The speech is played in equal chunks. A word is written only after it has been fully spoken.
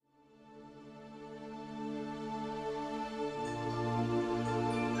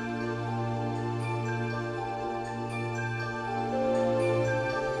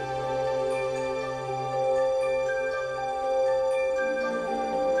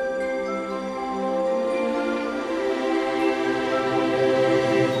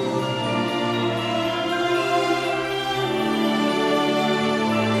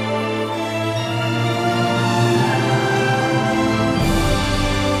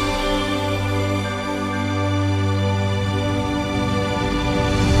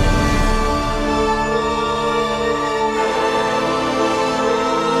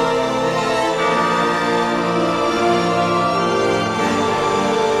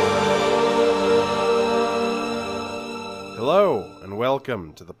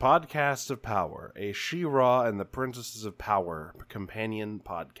welcome to the Podcast of Power, a She-Ra and the Princesses of Power companion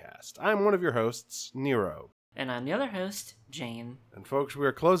podcast. I'm one of your hosts, Nero. And I'm the other host, Jane. And folks, we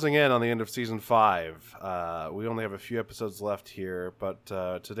are closing in on the end of Season 5. We only have a few episodes left here, but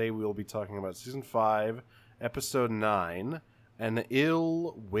today we will be talking about Season 5, Episode 9, An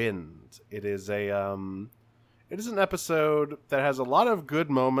Ill Wind. It is an episode that has a lot of good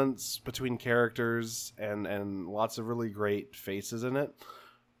moments between characters and lots of really great faces in it.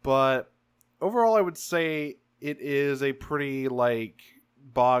 But overall, I would say it is a pretty,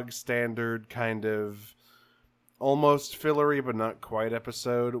 bog standard kind of almost fillery but not quite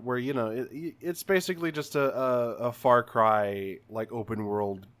episode where, it's basically just a Far Cry, open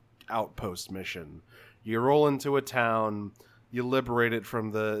world outpost mission. You roll into a town, you liberate it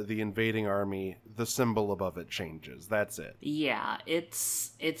from the invading army, the symbol above it changes. That's it. Yeah,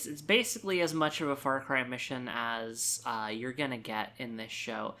 it's basically as much of a Far Cry mission as you're gonna get in this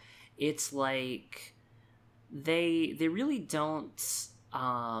show. It's like they really don't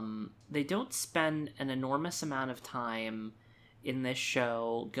spend an enormous amount of time in this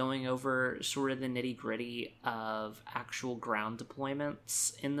show going over sort of the nitty-gritty of actual ground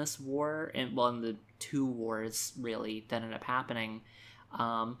deployments in this war, in the two wars really that end up happening,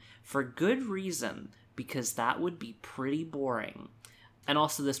 for good reason, because that would be pretty boring. And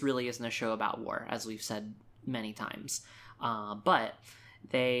also, this really isn't a show about war, as we've said many times, but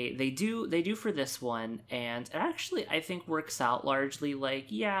they do for this one, and it actually, I think, works out largely.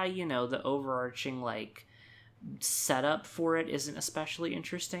 The overarching setup for it isn't especially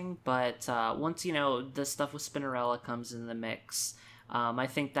interesting, but once the stuff with Spinnerella comes in the mix, I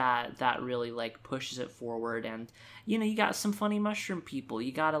think that really pushes it forward. And you got some funny mushroom people.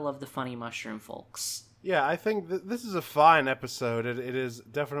 You gotta love the funny mushroom folks. Yeah, I think this is a fine episode. It is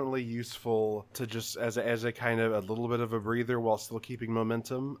definitely useful to just as a kind of a little bit of a breather while still keeping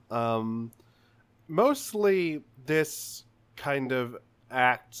momentum. Mostly this kind of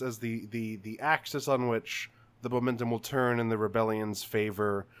acts as the axis on which the momentum will turn in the rebellion's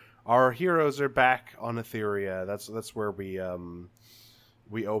favor. Our heroes are back on Etheria. That's where we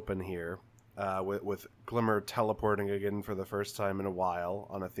open here, with Glimmer teleporting again for the first time in a while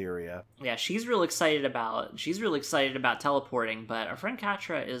on Etheria. Yeah, she's really excited about teleporting, but our friend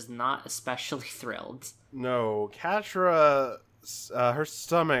Catra is not especially thrilled. No, Catra, her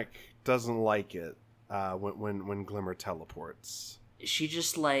stomach doesn't like it when Glimmer teleports. She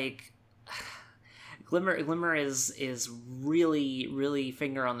just Glimmer is really, really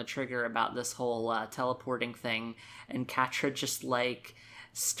finger on the trigger about this whole teleporting thing, and Catra just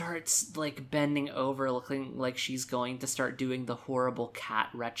starts bending over, looking like she's going to start doing the horrible cat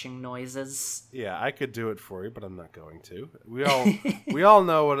retching noises. Yeah, I could do it for you, but I'm not going to. We all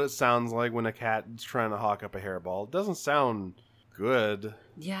know what it sounds like when a cat's trying to hawk up a hairball. It doesn't sound good.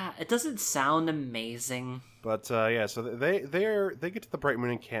 Yeah, it doesn't sound amazing. But so they get to the Bright Moon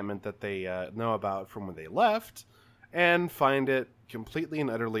encampment that they know about from when they left, and find it completely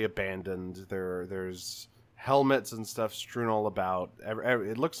and utterly abandoned. There's helmets and stuff strewn all about.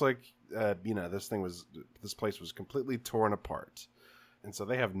 It looks like this place was completely torn apart, and so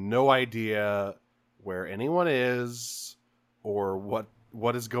they have no idea where anyone is or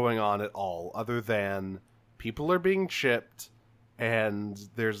what is going on at all, other than people are being chipped and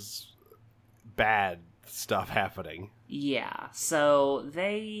there's bad stuff happening. Yeah, so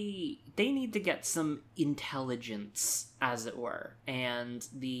they need to get some intelligence, as it were, and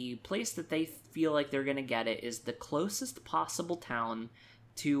the place that they feel like they're going to get it is the closest possible town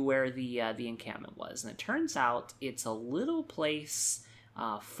to where the encampment was. And it turns out it's a little place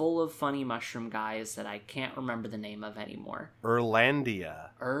full of funny mushroom guys that I can't remember the name of anymore. Erlandia.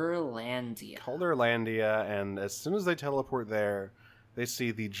 Called Erlandia, and as soon as they teleport there, they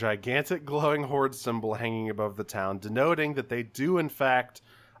see the gigantic glowing horde symbol hanging above the town, denoting that they do, in fact,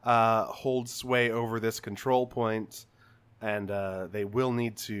 hold sway over this control point, and they will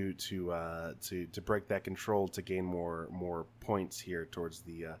need to break that control to gain more points here towards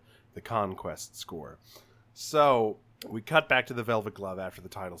the conquest score. So we cut back to the Velvet Glove after the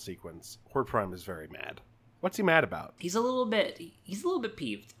title sequence. Horde Prime is very mad. What's he mad about? He's a little bit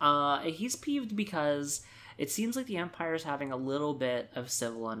peeved. He's peeved because it seems like the Empire is having a little bit of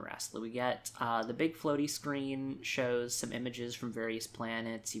civil unrest. We get the big floaty screen shows some images from various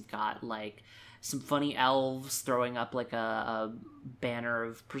planets. You've got some funny elves throwing up a banner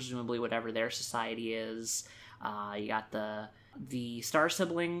of presumably whatever their society is. You got the Star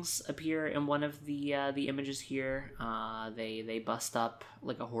Siblings appear in one of the images here. They bust up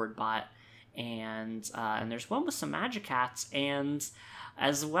a horde bot, and there's one with some magic cats, and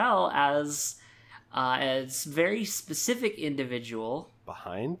as well as It's a very specific individual.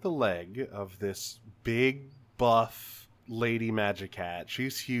 Behind the leg of this big, buff lady magic cat.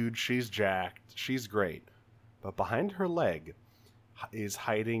 She's huge, she's jacked, she's great. But behind her leg is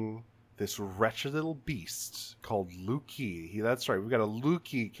hiding this wretched little beast called Luki. That's right, we've got a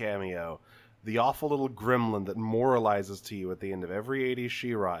Luki cameo. The awful little gremlin that moralizes to you at the end of every 80s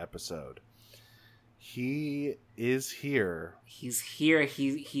She-Ra episode. He is here. He's here.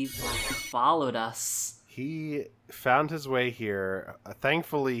 He followed us. He found his way here.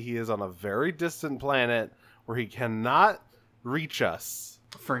 Thankfully, he is on a very distant planet where he cannot reach us.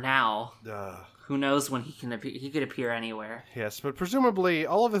 For now. Who knows when he can appear? He could appear anywhere. Yes, but presumably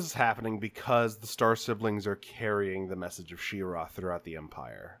all of this is happening because the Star Siblings are carrying the message of She-Ra throughout the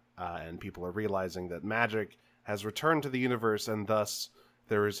Empire. And people are realizing that magic has returned to the universe, and thus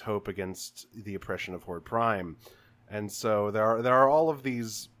there is hope against the oppression of Horde Prime. And so there are all of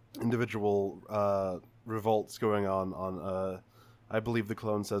these individual revolts going on I believe the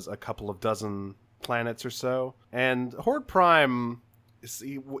clone says a couple of dozen planets or so. And Horde Prime,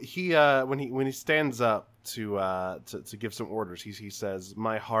 he when he stands up to give some orders, he says,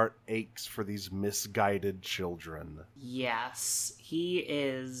 "My heart aches for these misguided children." Yes, he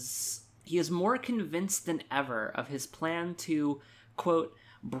is more convinced than ever of his plan to, quote,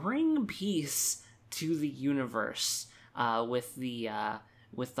 bring peace to the universe with the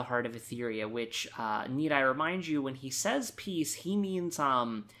Heart of Etheria, which, need I remind you, when he says peace, he means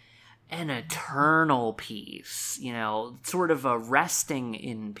an eternal peace, sort of a resting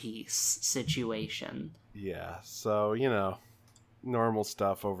in peace situation. Yeah, so, normal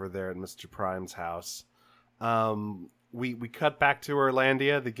stuff over there at Mr. Prime's house. We cut back to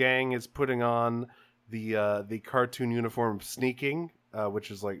Orlandia. The gang is putting on the cartoon uniform of sneaking,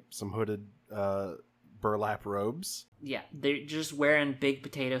 which is like some hooded burlap robes. Yeah, they're just wearing big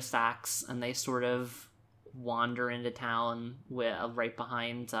potato sacks, and they sort of wander into town right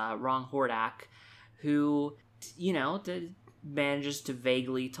behind Rong Hordak, who, manages to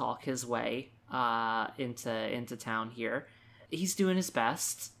vaguely talk his way into town here. He's doing his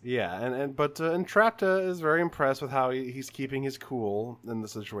best. Yeah, but Entrapta is very impressed with how he's keeping his cool in the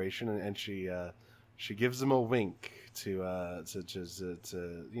situation, and she gives him a wink to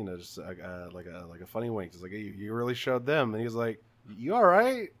like a funny wink. It's like, you really showed them, and he's like, "You all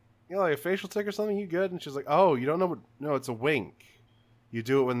right? Like a facial tick or something? You good?" And she's like, "Oh, you don't know what? No, it's a wink. You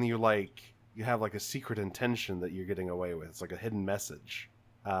do it when you have like a secret intention that you're getting away with. It's like a hidden message."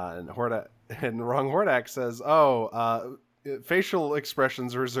 And Rong Hordak says, "Oh, facial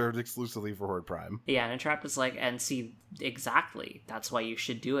expressions are reserved exclusively for Horde Prime." Yeah, and Entrapta's like, and see, exactly, that's why you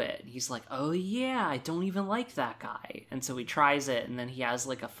should do it. He's like, "Oh yeah, I don't even like that guy." And so he tries it, and then he has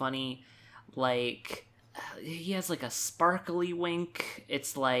like a funny, he has like a sparkly wink.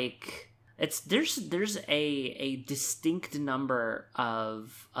 It's like, there's a distinct number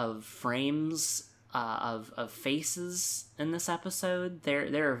of frames of faces in this episode.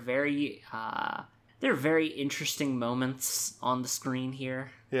 There are very interesting moments on the screen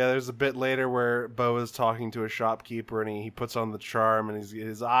here. Yeah, there's a bit later where Bo is talking to a shopkeeper, and he puts on the charm, and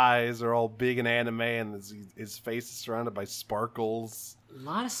his eyes are all big and anime, and his face is surrounded by sparkles. A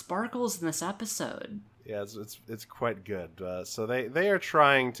lot of sparkles in this episode. Yeah, it's quite good. So they are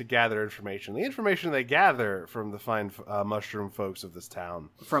trying to gather information. The information they gather from the fine mushroom folks of this town.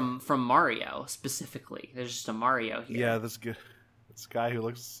 From Mario, specifically. There's just a Mario here. Yeah, this guy who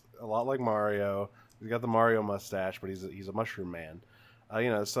looks a lot like Mario. He's got the Mario mustache, but he's a mushroom man.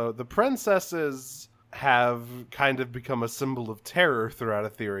 So the princesses have kind of become a symbol of terror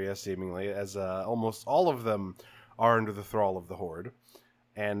throughout Etheria, seemingly, as almost all of them are under the thrall of the Horde.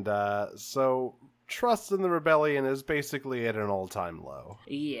 And so trust in the rebellion is basically at an all-time low.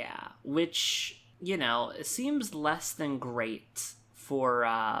 Yeah, which, seems less than great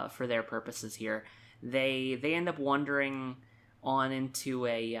for their purposes here. They end up wandering on into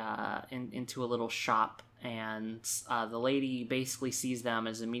a little shop, and the lady basically sees them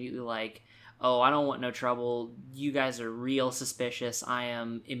as immediately like, "Oh, I don't want no trouble. You guys are real suspicious. I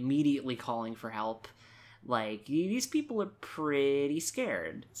am immediately calling for help." Like, these people are pretty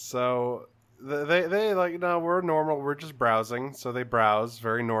scared. So they like, "No, we're normal. We're just browsing." So they browse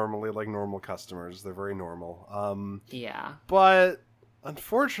very normally, like normal customers. They're very normal. Yeah. But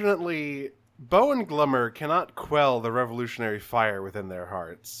unfortunately, Bo and Glummer cannot quell the revolutionary fire within their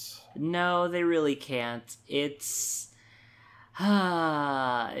hearts. No, they really can't. It's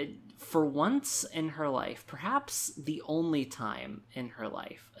for once in her life, perhaps the only time in her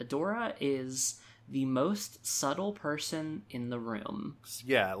life, Adora is the most subtle person in the room.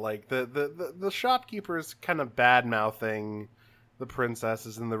 Yeah, like the shopkeeper is kind of bad-mouthing the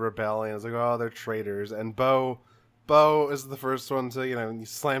princesses in the rebellion. It's like, oh, they're traitors. And Bo is the first one to, he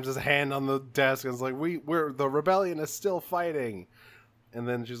slams his hand on the desk and is like, we're the rebellion is still fighting. And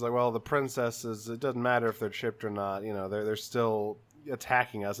then she's like, well, the princesses, it doesn't matter if they're chipped or not. They're still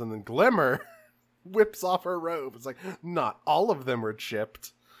attacking us. And then Glimmer whips off her robe. It's like, not all of them are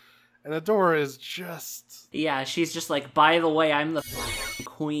chipped. And Adora is just... Yeah, she's just like, by the way, I'm the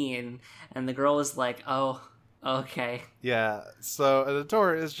queen. And the girl is like, oh, okay. Yeah, so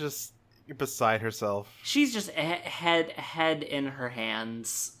Adora is just beside herself. She's just head in her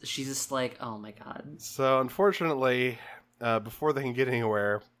hands. She's just like, oh my god. So unfortunately, before they can get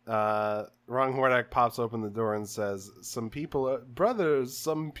anywhere, Rong Hordak pops open the door and says, brothers,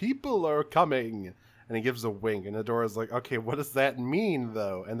 some people are coming. And he gives a wink, and Adora's like, okay, what does that mean,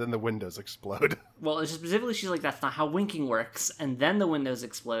 though? And then the windows explode. Well, specifically, she's like, that's not how winking works. And then the windows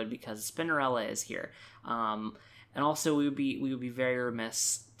explode because Spinnerella is here. And also, we would be very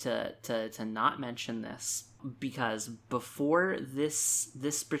remiss to not mention this, because before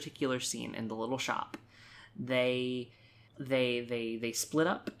this particular scene in the little shop, they split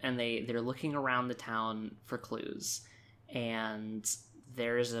up, and they're looking around the town for clues. And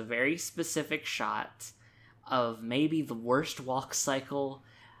there's a very specific shot of maybe the worst walk cycle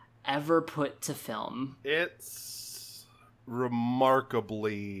ever put to film. It's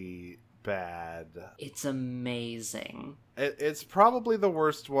remarkably bad. It's amazing. It's probably the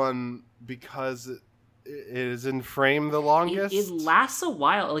worst one because it is in frame the longest. It lasts a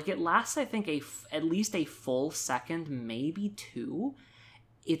while. Like, it lasts, I think, at least a full second, maybe two.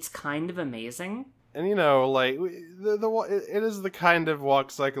 It's kind of amazing. And it is the kind of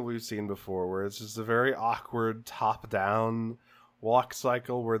walk cycle we've seen before, where it's just a very awkward top-down walk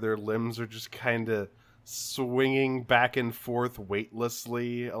cycle where their limbs are just kind of swinging back and forth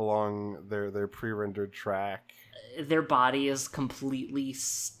weightlessly along their pre-rendered track. Their body is completely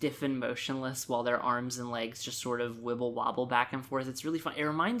stiff and motionless while their arms and legs just sort of wibble-wobble back and forth. It's really fun. It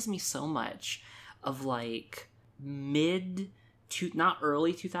reminds me so much of, like, not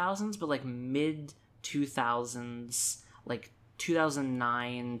early 2000s, but, like, mid 2000s, like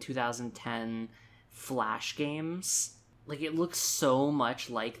 2009, 2010 Flash games. Like, it looks so much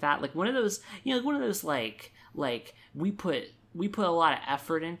like that. Like one of those, like we put a lot of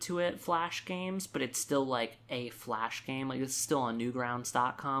effort into it, Flash games, but it's still like a Flash game. Like, it's still on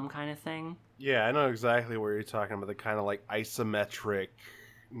Newgrounds.com kind of thing. Yeah, I know exactly what you're talking about. The kind of like isometric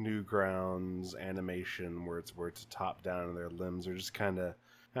Newgrounds animation where it's top down and their limbs are just kind of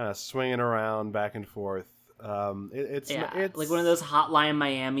swinging around back and forth. It's like one of those Hotline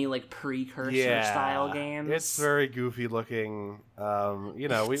Miami like precursor style games. It's very goofy looking.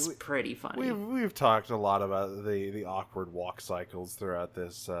 It's pretty funny. We've talked a lot about the awkward walk cycles throughout the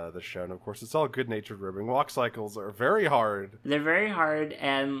show, and of course it's all good-natured ribbing. Walk cycles are very hard. They're very hard,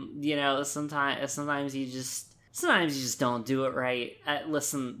 and sometimes you just don't do it right.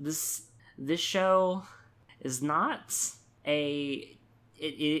 Listen, this show is not a.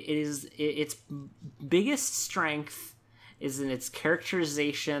 Its biggest strength is in its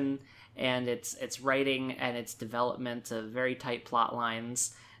characterization and its writing and its development of very tight plot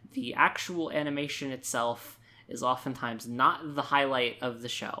lines. The actual animation itself is oftentimes not the highlight of the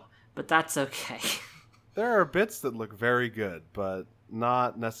show, but that's okay. There are bits that look very good, but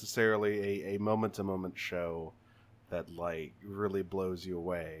not necessarily a moment-to-moment show that like really blows you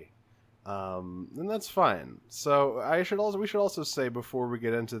away. And that's fine. So we should also say before we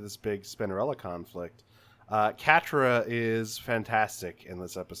get into this big Spinnerella conflict, Catra is fantastic in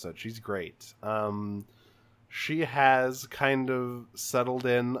this episode. She's great. She has kind of settled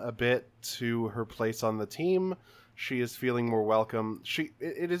in a bit to her place on the team. She is feeling more welcome.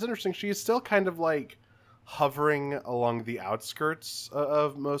 It is interesting. She is still kind of like hovering along the outskirts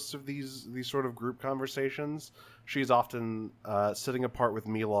of most of these sort of group conversations. She's often sitting apart with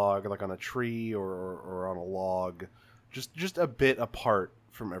Milog, like on a tree or on a log, just a bit apart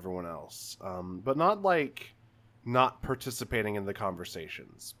from everyone else, but not participating in the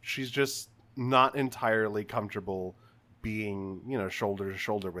conversations. She's just not entirely comfortable being, shoulder to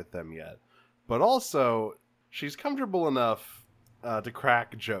shoulder with them yet. But also, she's comfortable enough to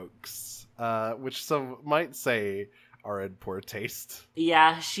crack jokes, which some might say are in poor taste.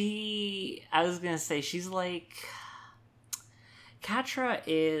 Yeah, I was gonna say, she's like... Catra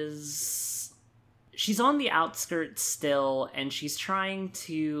is... She's on the outskirts still, and she's trying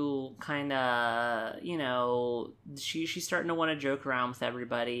to kind of, she's starting to want to joke around with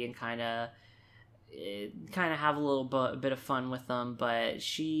everybody and kind of have a little bit of fun with them, but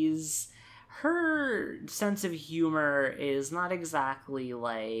her sense of humor is not exactly,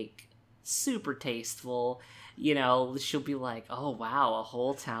 like, super tasteful. she'll be like, oh wow, a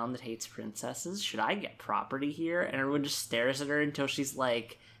whole town that hates princesses, should I get property here? And everyone just stares at her until she's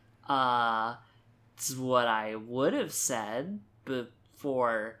like, it's what I would have said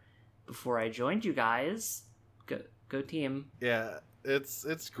before I joined you guys. Go team. Yeah,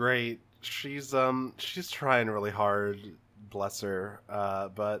 it's great. She's trying really hard, bless her.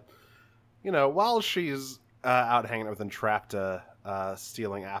 But while she's out hanging out with Entrapta,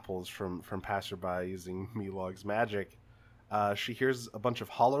 stealing apples from passerby using Milog's magic, she hears a bunch of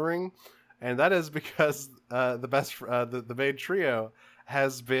hollering, and that is because the main trio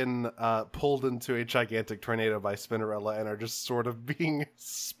has been pulled into a gigantic tornado by Spinnerella and are just sort of being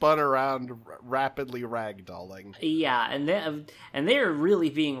spun around, rapidly ragdolling. Yeah, and they're really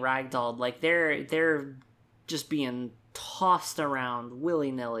being ragdolled. Like they're just being tossed around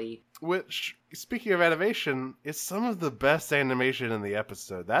willy nilly. Which, speaking of animation, is some of the best animation in the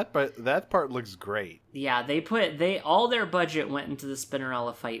episode. That part looks great. Yeah, all their budget went into the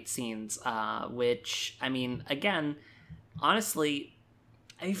Spinnerella fight scenes, which, I mean, again, honestly,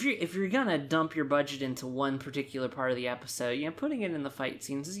 if you're gonna dump your budget into one particular part of the episode, putting it in the fight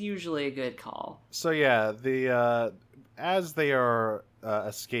scenes is usually a good call. So yeah, as they are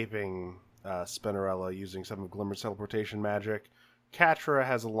escaping Spinnerella using some of Glimmer's teleportation magic, Catra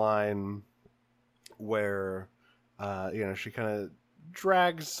has a line where she kind of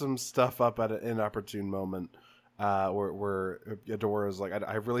drags some stuff up at an inopportune moment, where Adora's like,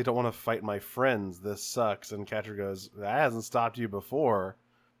 I really don't want to fight my friends. This sucks. And Catra goes, that hasn't stopped you before.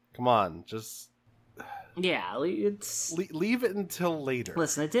 Come on, just leave it until later.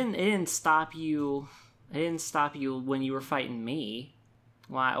 Listen, it didn't stop you. It didn't stop you when you were fighting me.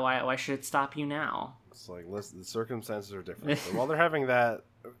 Why should it stop you now? It's like, listen, the circumstances are different. So while they're having that,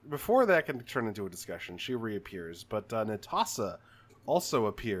 before that can turn into a discussion, she reappears. But Natasha also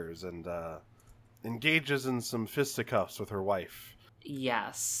appears and engages in some fisticuffs with her wife.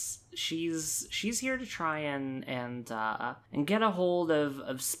 Yes, she's here to try and get a hold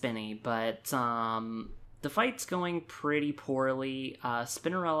of Spinny, but the fight's going pretty poorly.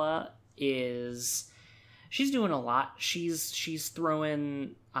 Spinnerella she's doing a lot. She's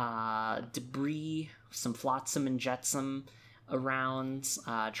throwing debris, some flotsam and jetsam around,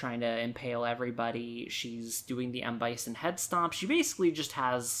 trying to impale everybody. She's doing the M. Bison head stomp. She basically just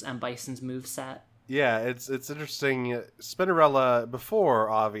has M. Bison's moveset. Yeah, it's interesting. Spinnerella before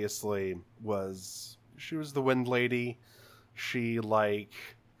obviously was the wind lady. She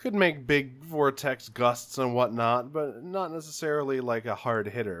could make big vortex gusts and whatnot, but not necessarily like a hard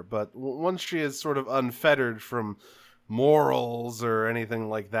hitter. But once she is sort of unfettered from morals or anything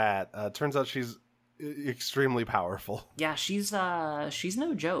like that, turns out she's extremely powerful. Yeah, she's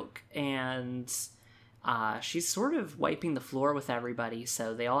no joke, and she's sort of wiping the floor with everybody,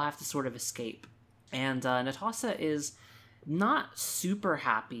 so they all have to sort of escape. And Natasha is not super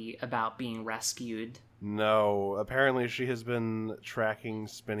happy about being rescued. No, apparently she has been tracking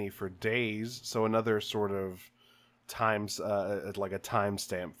Spinny for days, so another sort of times like a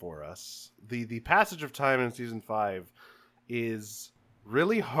timestamp for us. The passage of time in season 5 is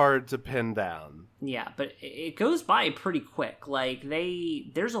really hard to pin down. Yeah, but it goes by pretty quick. Like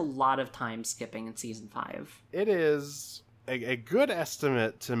there's a lot of time skipping in season 5. It is a good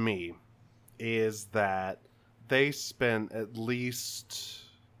estimate to me is that they spent at least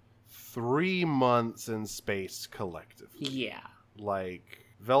 3 months in space collectively. Yeah. Like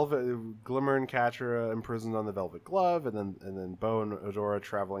Glimmer and Catra imprisoned on the Velvet Glove, and then Bo and Adora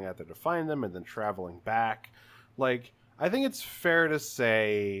traveling out there to find them, and then traveling back. Like, I think it's fair to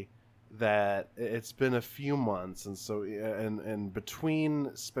say that it's been a few months, and so and between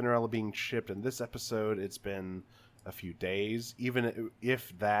Spinnerella being shipped and this episode, it's been a few days, even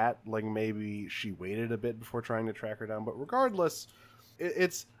if that, like maybe she waited a bit before trying to track her down. But regardless,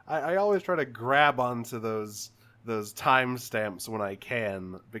 I always try to grab onto those timestamps when I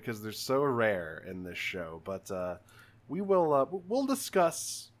can, because they're so rare in this show. But we'll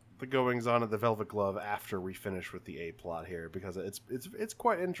discuss the goings on of the Velvet Glove after we finish with the A plot here, because it's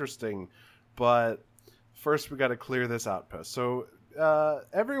quite interesting. But first we got to clear this outpost. So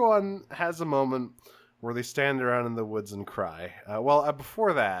everyone has a moment where they stand around in the woods and cry.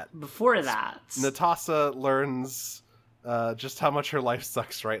 Before that, Natasha learns just how much her life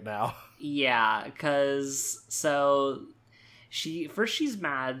sucks right now. Yeah, because she's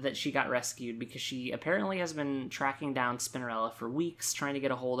mad that she got rescued, because she apparently has been tracking down Spinnerella for weeks, trying to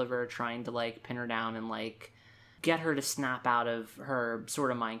get a hold of her, trying to pin her down and get her to snap out of her sort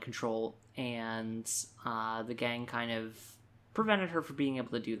of mind control, and the gang kind of prevented her from being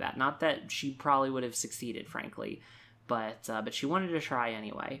able to do that. Not that she probably would have succeeded, frankly, but she wanted to try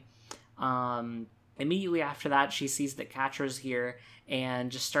anyway. Immediately after that, she sees that Catra's here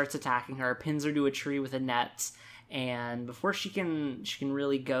and just starts attacking her, pins her to a tree with a net, and before she can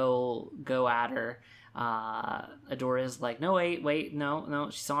really go at her, Adora's like, no, wait, no,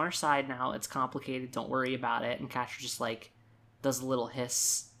 she's on her side now. It's complicated. Don't worry about it. And Catra just like does a little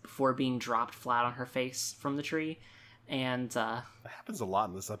hiss before being dropped flat on her face from the tree. And that happens a lot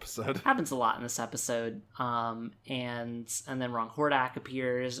in this episode. And then Wrong Hordak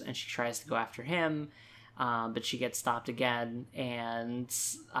appears, and she tries to go after him, but she gets stopped again, and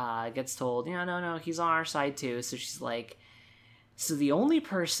gets told, no, he's on our side too. So she's like, so the only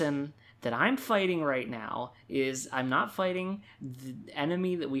person that I'm fighting right now is, I'm not fighting the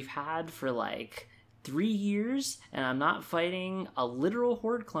enemy that we've had for like 3 years, and I'm not fighting a literal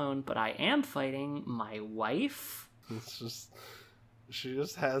Horde clone, but I am fighting my wife. It's just, she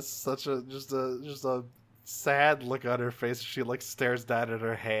just has such a sad look on her face. She like stares down at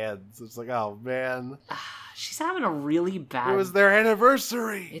her hands. It's like, oh man, she's having a really bad. It was their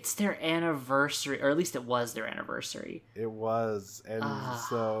anniversary. It's their anniversary, or at least it was their anniversary. It was, and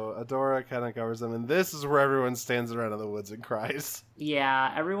so Adora kind of covers them, and this is where everyone stands around in the woods and cries.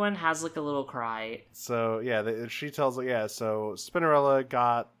 Yeah, everyone has like a little cry. So yeah, she tells so Spinnerella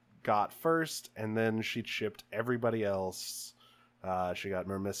got first, and then she chipped everybody else. She got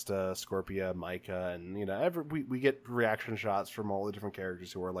Mermista, Scorpia, Micah, and we get reaction shots from all the different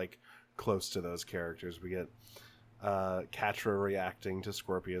characters who are like close to those characters. We get Catra reacting to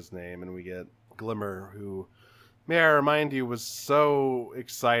Scorpia's name, and we get Glimmer, who, may I remind you, was so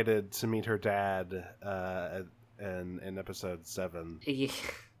excited to meet her dad in episode 7. Yeah.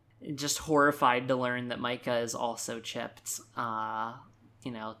 Just horrified to learn that Micah is also chipped.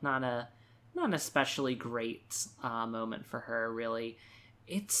 Not an especially great moment for her, really.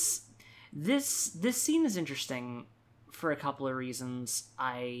 It's this scene is interesting for a couple of reasons.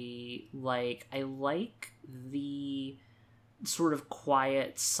 I like the sort of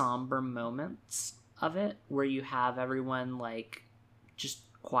quiet, somber moments of it, where you have everyone like just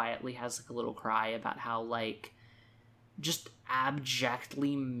quietly has like a little cry about how like just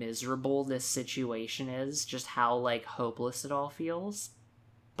abjectly miserable this situation is, just how like hopeless it all feels.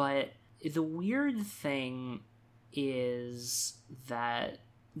 But the weird thing is that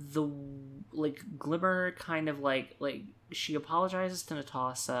Glimmer kind of like she apologizes to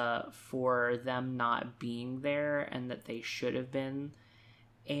Natasha for them not being there and that they should have been.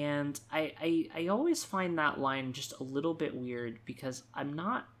 And I always find that line just a little bit weird, because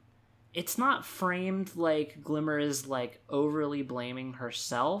it's not framed like Glimmer is like overly blaming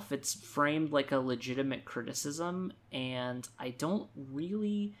herself. It's framed like a legitimate criticism, and I don't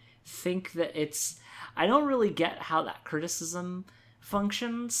really think that I don't really get how that criticism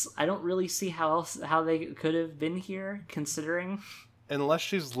functions. I don't really see how they could have been here, considering. Unless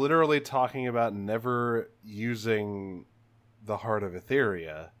she's literally talking about never using the Heart of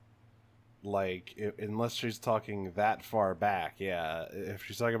Etheria. Unless she's talking that far back, yeah. If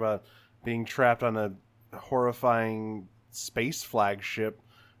she's talking about being trapped on a horrifying space flagship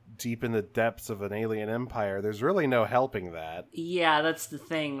deep in the depths of an alien empire, there's really no helping that. Yeah, that's the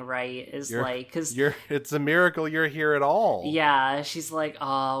thing, right? It's a miracle you're here at all. Yeah, she's like,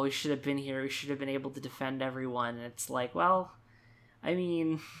 oh, we should have been here. We should have been able to defend everyone. And it's like, well, I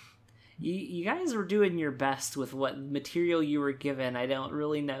mean, you guys were doing your best with what material you were given. I don't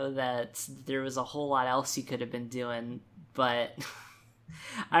really know that there was a whole lot else you could have been doing, but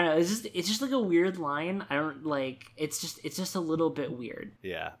I don't know. It's just like a weird line. I don't like. It's just a little bit weird.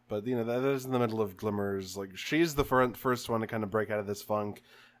 Yeah, but that is in the middle of Glimmer's. Like, she's the first one to kind of break out of this funk,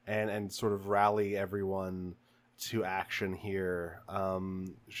 and sort of rally everyone to action here.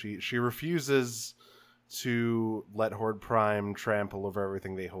 She refuses to let Horde Prime trample over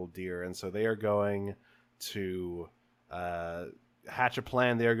everything they hold dear, and so they are going to hatch a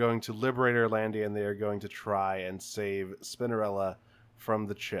plan. They are going to liberate Erlandia, and they are going to try and save Spinnerella from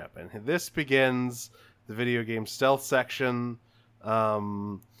the chip. And this begins the video game stealth section.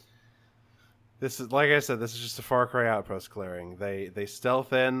 This is, like I said, this is just a Far Cry Outpost clearing. They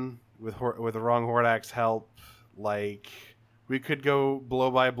stealth in with the Wrong Hordak's help. Like, we could go blow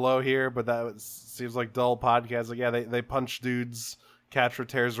by blow here, but that seems like dull podcast. Like, yeah, they punch dudes. Catra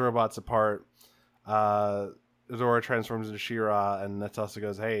tears robots apart. Adora transforms into She-Ra, and Natasha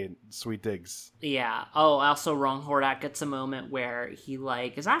goes, hey, sweet digs. Yeah. Oh, also Wrong Hordak gets a moment where he,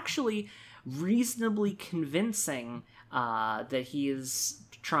 like, is actually reasonably convincing that he is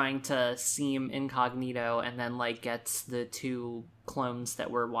trying to seem incognito, and then, like, gets the two clones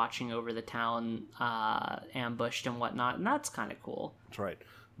that were watching over the town ambushed and whatnot, and that's kind of cool. That's right.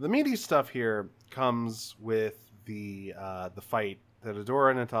 The meaty stuff here comes with the fight that Adora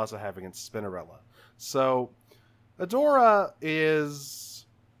and Natasha have against Spinnerella. So Adora is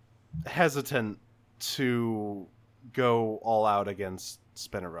hesitant to go all out against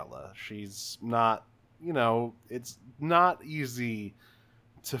Spinnerella. She's not, it's not easy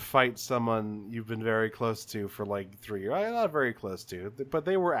to fight someone you've been very close to for like 3 years. Not very close to, but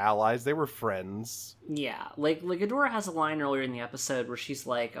they were allies. They were friends. Yeah, like Adora has a line earlier in the episode where she's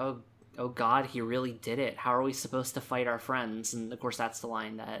like, "Oh God, he really did it. How are we supposed to fight our friends?" And of course, that's the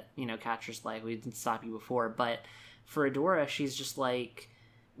line that Catra's like, "We didn't stop you before." But for Adora, she's just like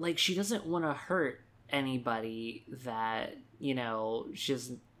she doesn't want to hurt anybody that she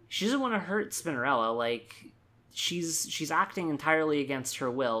doesn't want to hurt Spinnerella. Like she's acting entirely against her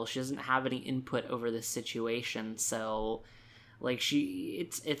will. She doesn't have any input over this situation, so like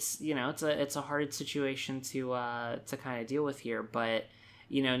it's a hard situation to kind of deal with here. But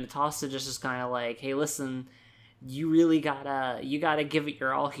Natasha just is kind of like, hey, listen, you really gotta give it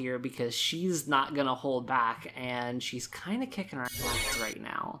your all here, because she's not gonna hold back, and she's kind of kicking her ass right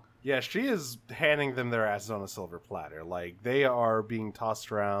now. Yeah, she is handing them their asses on a silver platter. Like, they are being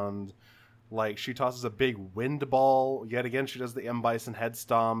tossed around. Like, she tosses a big wind ball. Yet again, she does the M. Bison head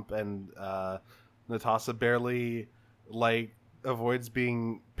stomp, and Natasha barely, avoids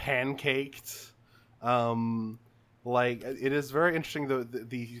being pancaked. It is very interesting,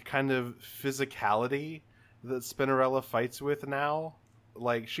 the kind of physicality that Spinnerella fights with now.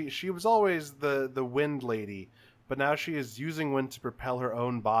 Like, she was always the wind lady, but now she is using wind to propel her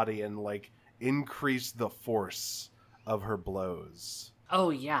own body and, increase the force of her blows. Oh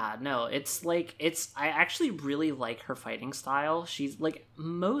yeah, no, I actually really like her fighting style. She's like,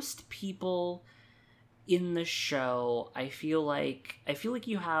 most people in the show, I feel like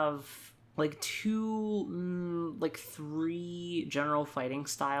you have three general fighting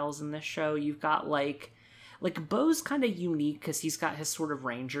styles in this show. You've got Bo's kind of unique because he's got his sort of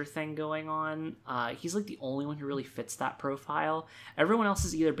ranger thing going on. He's the only one who really fits that profile. Everyone else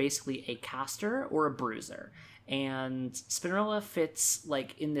is either basically a caster or a bruiser. And Spinnerella fits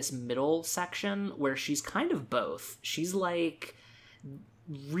in this middle section where she's kind of both. She's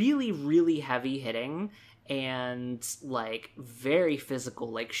really, really heavy hitting and very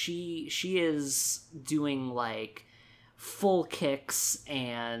physical. She is doing full kicks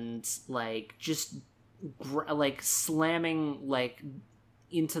and just slamming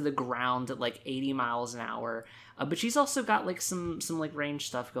into the ground at 80 miles an hour. But she's also got some range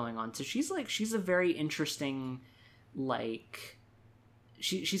stuff going on. So she's a very interesting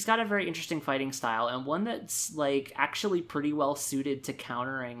she's got a very interesting fighting style, and one that's actually pretty well suited to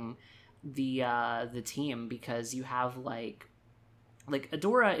countering the team, because you have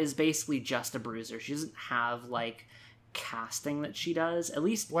Adora is basically just a bruiser. She doesn't have casting that she does, at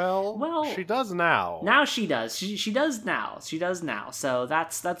least. Well, she does now. Now she does. She does now. She does now. So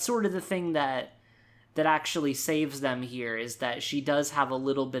that's sort of the thing that actually saves them here, is that she does have a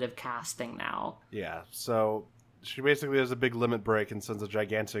little bit of casting now. Yeah. So she basically does a big limit break and sends a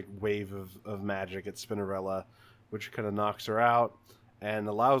gigantic wave of magic at Spinnerella, which kind of knocks her out and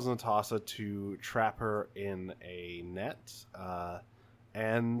allows Natasha to trap her in a net.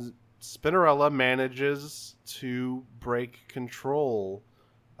 And Spinnerella manages to break control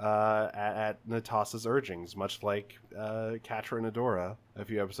at Natasha's urgings, much like Catra and Adora a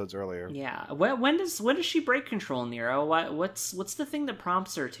few episodes earlier. Yeah. When does she break control, Nero? What's the thing that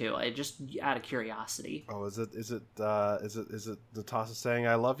prompts her to? I just out of curiosity. Oh, is it Natasha saying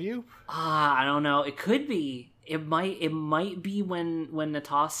 "I love you"? I don't know. It could be. It might be when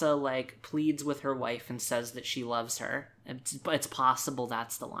Natasha pleads with her wife and says that she loves her. It's possible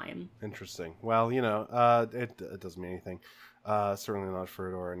that's the line. Interesting. Well, it doesn't mean anything. Certainly not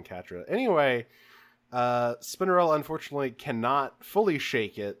for Adora and Catra. Anyway, Spinnerella unfortunately cannot fully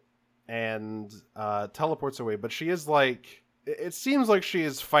shake it and teleports away, but she is it seems like she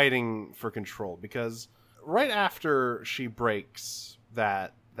is fighting for control, because right after she breaks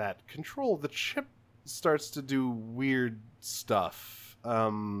that control, the chip starts to do weird stuff.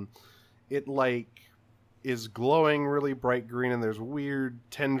 It is glowing really bright green, and there's weird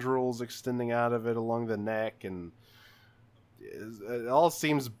tendrils extending out of it along the neck, and it all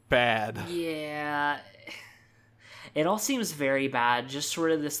seems bad. Yeah, it all seems very bad. Just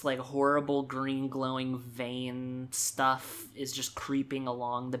sort of this horrible green glowing vein stuff is just creeping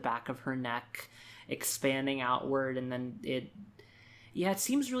along the back of her neck, expanding outward, and then it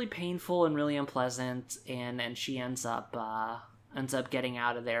seems really painful and really unpleasant, and she ends up getting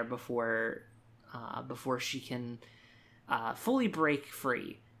out of there before she can fully break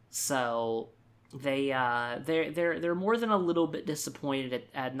free. So they're more than a little bit disappointed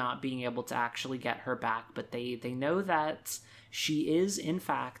at not being able to actually get her back, but they know that she is in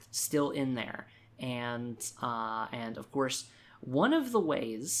fact still in there, and of course, one of the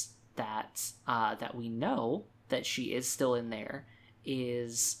ways that we know that she is still in there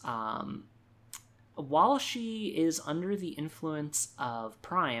is while she is under the influence of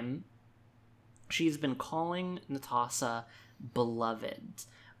Prime, she's been calling Natasha beloved.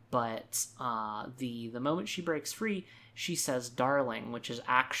 But the moment she breaks free, she says darling, which is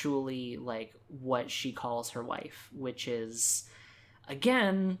actually like what she calls her wife, which is,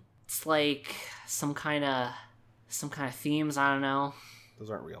 again, it's like some kind of themes, I don't know. Those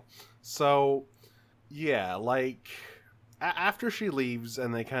aren't real. So, yeah, like after she leaves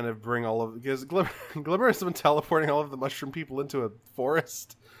and they kind of bring all of, because Glimmer has been teleporting all of the mushroom people into a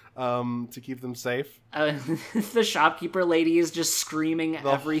forest to keep them safe. The shopkeeper lady is just screaming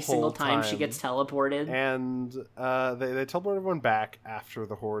every single time she gets teleported. And they teleport everyone back after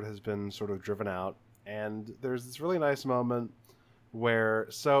the horde has been sort of driven out. And there's this really nice moment where,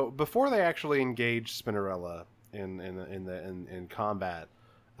 so before they actually engage Spinnerella in combat,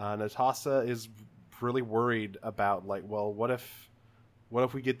 Natasha is really worried about, like, well, what if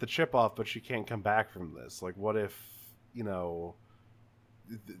we get the chip off but she can't come back from this? Like, what if, you know,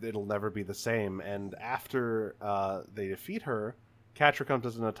 it'll never be the same? And after they defeat her, Catra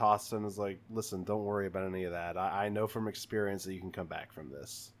comes to Natasha and is like, listen, don't worry about any of that. I know from experience that you can come back from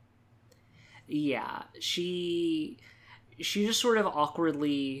this. Yeah, she just sort of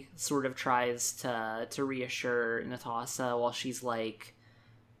awkwardly sort of tries to reassure Natasha while she's like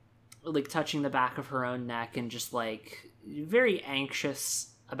touching the back of her own neck and just like very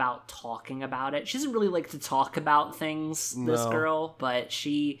anxious about talking about it. She doesn't really like to talk about things, this girl, but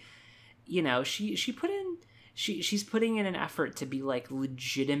she, you know, she's putting in an effort to be like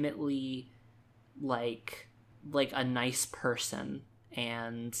legitimately like a nice person.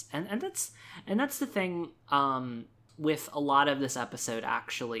 And that's the thing with a lot of this episode,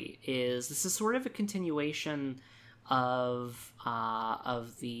 actually, is this is sort of a continuation of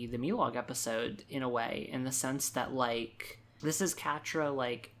the Milog episode in a way, in the sense that like this is Catra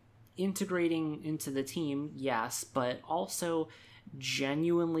like integrating into the team, yes, but also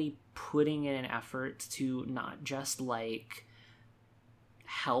genuinely putting in an effort to not just like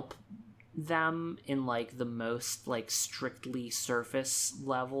help them in like the most like strictly surface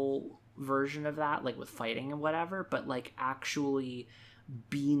level version of that, like with fighting and whatever, but like actually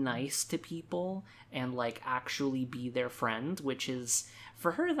be nice to people and like actually be their friend, which is,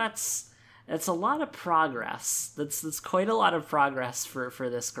 for her, that's a lot of progress. That's quite a lot of progress for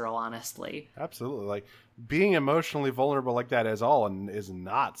this girl, honestly. Absolutely. Like, being emotionally vulnerable like that is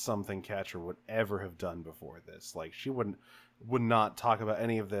not something Catra would ever have done before this. Like, she would not talk about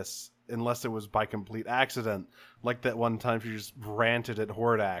any of this unless it was by complete accident. Like that one time she just ranted at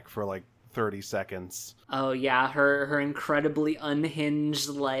Hordak for like 30 seconds. Oh yeah, her incredibly unhinged,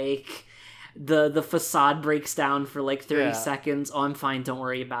 like the facade breaks down for like 30 seconds. Oh, I'm fine, don't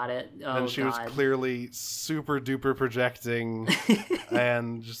worry about it. Oh, and she was clearly super duper projecting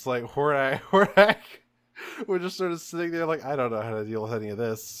and just like Hordak we're just sort of sitting there like, I don't know how to deal with any of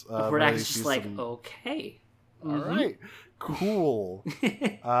this. Hordak's just like, okay. All right, cool.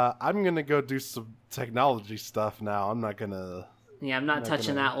 I'm going to go do some technology stuff now. I'm not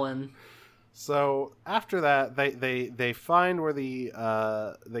touching that one. So after that, they find where they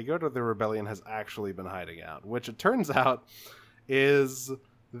go to the rebellion has actually been hiding out, which it turns out is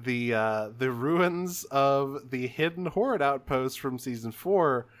the ruins of the hidden horde outpost from season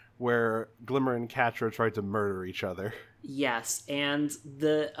 4, where Glimmer and Catra tried to murder each other. Yes, and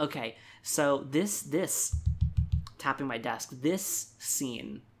so this tapping my desk, this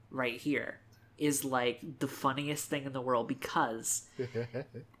scene right here is like the funniest thing in the world, because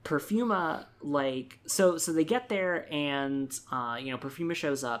Perfuma, like, so they get there and Perfuma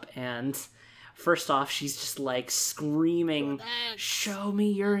shows up, and first off she's just like screaming, "Show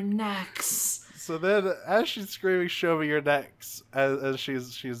me your necks!" So then, as she's screaming, "Show me your necks," as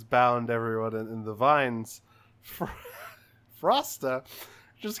she's bound everyone in the vines, Frosta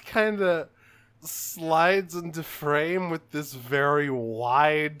just kind of slides into frame with this very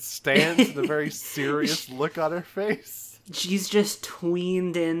wide stance and a very serious look on her face. She's just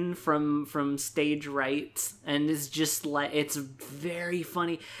tweened in from stage right, and is just like, it's very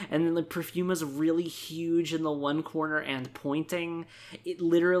funny. And then the Perfuma's really huge in the one corner and pointing. It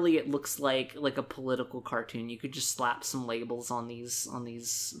looks like a political cartoon. You could just slap some labels on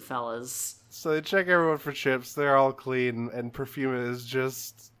these fellas. So they check everyone for chips. They're all clean, and Perfuma is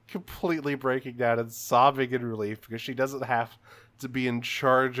just completely breaking down and sobbing in relief because she doesn't have to be in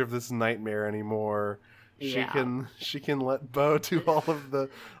charge of this nightmare anymore. She can let Bo do all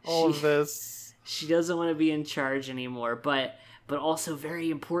of this. She doesn't want to be in charge anymore, but but also very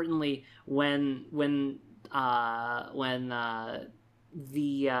importantly when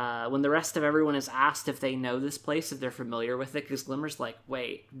the rest of everyone is asked if they know this place, if they're familiar with it, because Glimmer's like,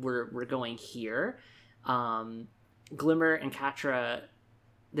 wait, we're going here. Glimmer and Catra,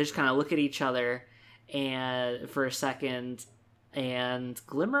 they just kind of look at each other and for a second, and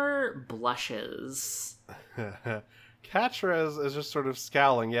Glimmer blushes. Catra is just sort of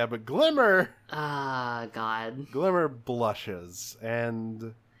scowling, yeah, but Glimmer... God. Glimmer blushes,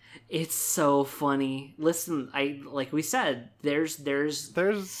 and... It's so funny. Listen, like we said, there's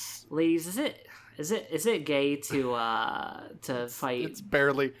ladies, is it gay to fight? It's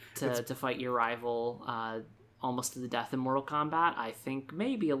barely to fight your rival almost to the death in Mortal Kombat. I think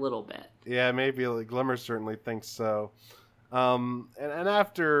maybe a little bit. Yeah, maybe. Glimmer certainly thinks so. And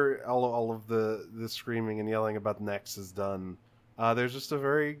after all of the screaming and yelling about Nex is done, there's just a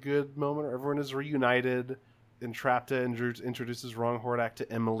very good moment where everyone is reunited. And Trapta introduces Wrong Hordak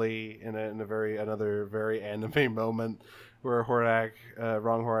to Emily in another very anime moment where Wrong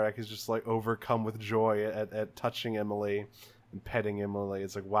Hordak is just like overcome with joy at touching Emily and petting Emily.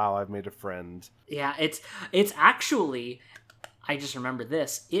 It's like, wow, I've made a friend. Yeah, it's actually, I just remember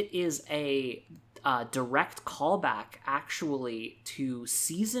this. It is a direct callback actually to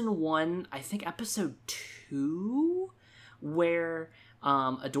season 1, I think episode 2, where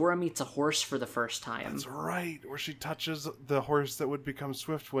Adora meets a horse for the first time. That's right, where she touches the horse that would become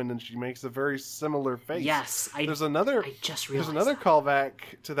Swiftwind, and she makes a very similar face. Yes, I just realized there's another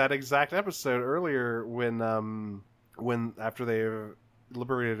callback to that exact episode earlier when after they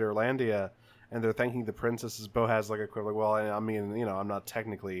liberated Irlandia and they're thanking the princesses. Bo has like a quick like, well, I mean, you know, I'm not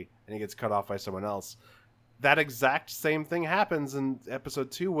technically, and he gets cut off by someone else. That exact same thing happens in episode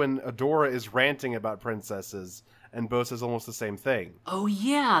 2 when Adora is ranting about princesses. And Bo says almost the same thing. Oh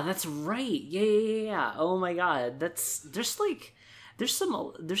yeah, that's right. Yeah. Oh my god, there's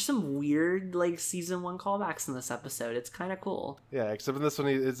some weird like season 1 callbacks in this episode. It's kind of cool. Yeah, except in this one,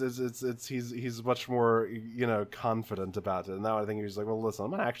 he's much more, you know, confident about it. And now I think he's like, well, listen,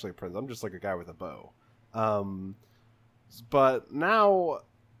 I'm not actually a prince. I'm just like a guy with a bow. But now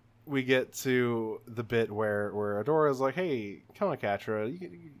we get to the bit where Adora is like, hey, come on, Catra,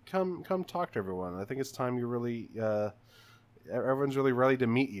 you come talk to everyone. I think it's time you really, everyone's really ready to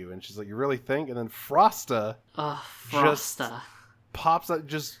meet you. And she's like, you really think? And then Frosta just pops up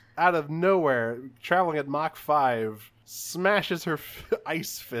just out of nowhere, traveling at Mach 5, smashes her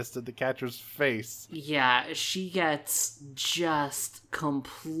ice fist into Catra's face. Yeah, she gets just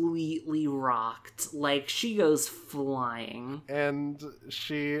completely rocked. Like, she goes flying. And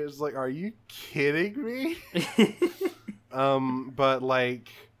she is like, are you kidding me? But like,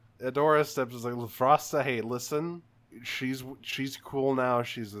 Adora steps is like, Frosta, hey, listen, she's cool now.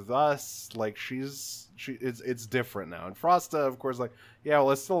 She's with us. Like, it's different now. And Frosta, of course, like, yeah,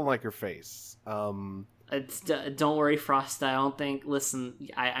 well, I still don't like her face. Don't worry, Frosta. I don't think. Listen,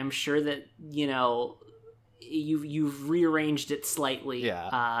 I'm sure that you know you've rearranged it slightly. Yeah.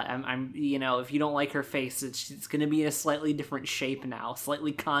 I'm you know, if you don't like her face, it's going to be in a slightly different shape now,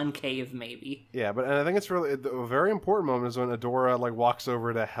 slightly concave maybe. Yeah, but and I think it's really a very important moment is when Adora like walks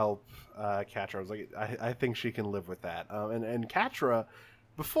over to help Catra. I was like, I think she can live with that. And Catra.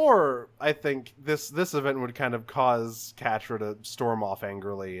 Before, I think this event would kind of cause Catra to storm off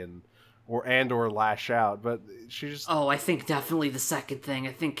angrily or lash out, but she just... Oh, I think definitely the second thing.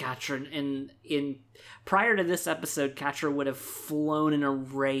 I think Catra, in prior to this episode, Catra would have flown in a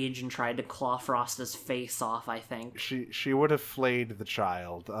rage and tried to claw Frosta's face off, I think. She would have flayed the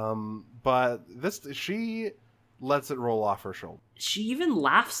child, but she lets it roll off her shoulder. She even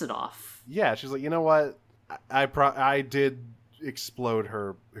laughs it off. Yeah, she's like, you know what? I did explode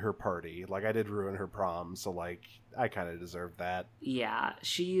her party. Like, I did ruin her prom, so like I kind of deserved that. Yeah,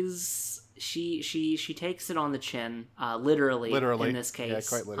 she takes it on the chin, literally in this case. Yeah,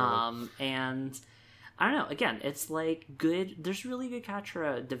 quite literally. And I don't know, again, it's like good, there's really good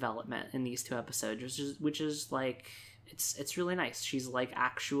Catra development in these 2 episodes, which is like it's really nice. She's like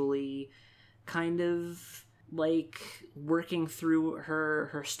actually kind of like working through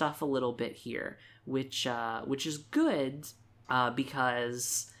her stuff a little bit here, which is good.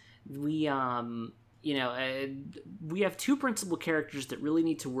 Because we have 2 principal characters that really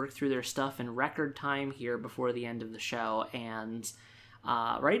need to work through their stuff in record time here before the end of the show, and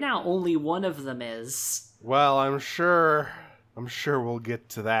right now only one of them is. Well, I'm sure we'll get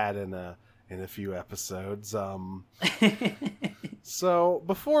to that in a few episodes. So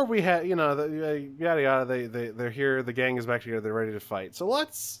before we had, yada yada, they're here. The gang is back together. They're ready to fight. So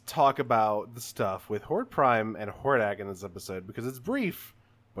let's talk about the stuff with Horde Prime and Hordak in this episode because it's brief,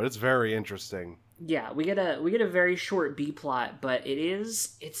 but it's very interesting. Yeah, we get a very short B plot, but it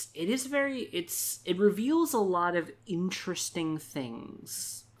reveals a lot of interesting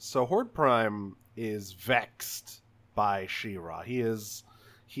things. So Horde Prime is vexed by She-Ra. He is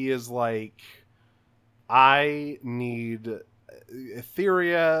like, I need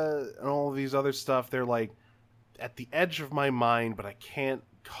Etheria and all of these other stuff. They're like at the edge of my mind, but I can't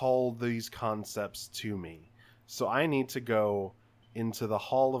call these concepts to me. So I need to go into the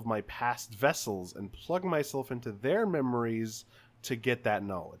hall of my past vessels and plug myself into their memories to get that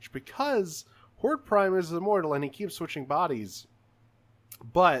knowledge. Because Horde Prime is immortal and he keeps switching bodies.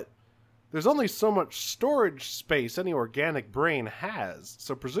 But there's only so much storage space any organic brain has.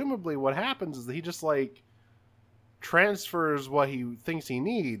 So presumably what happens is that he just like transfers what he thinks he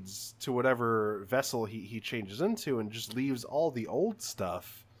needs to whatever vessel he changes into and just leaves all the old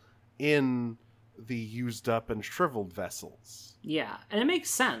stuff in the used up and shriveled vessels. Yeah, and it makes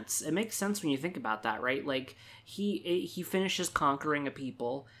sense. It makes sense when you think about that, right? Like, he finishes conquering a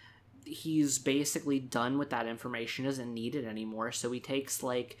people. He's basically done with that information, isn't needed anymore, so he takes,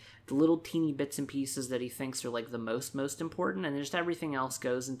 like, the little teeny bits and pieces that he thinks are, like, the most important, and just everything else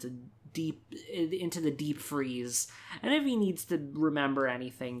goes into the deep freeze. And if he needs to remember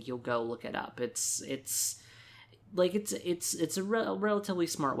anything, he'll go look it up. It's a relatively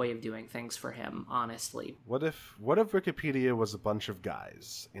smart way of doing things for him, honestly. What if Wikipedia was a bunch of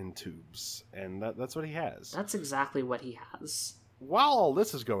guys in tubes, and that's what he has? That's exactly what he has. While all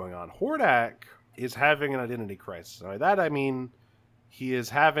this is going on, Hordak is having an identity crisis. By that I mean he is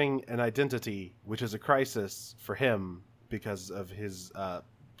having an identity, which is a crisis for him because of his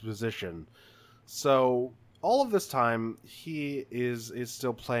position. So all of this time, he is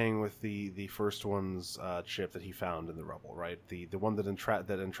still playing with the first one's chip that he found in the rubble, right? The one that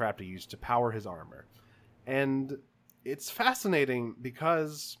Entrapta used to power his armor. And it's fascinating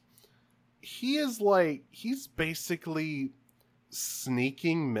because he's basically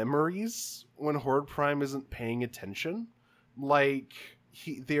sneaking memories when Horde Prime isn't paying attention. Like,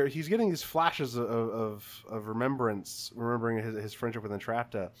 he's getting these flashes of remembering his friendship with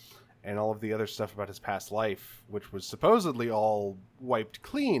Entrapta and all of the other stuff about his past life, which was supposedly all wiped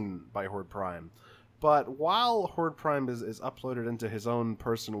clean by Horde Prime. But while Horde Prime is uploaded into his own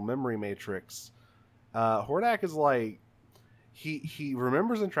personal memory matrix, Hordak is like, he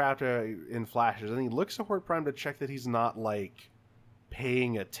remembers Entrapta in flashes, and he looks at Horde Prime to check that he's not, like,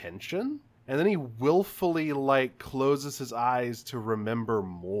 paying attention, and then he willfully, like, closes his eyes to remember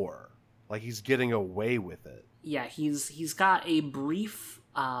more. Like, he's getting away with it. Yeah, he's got a brief,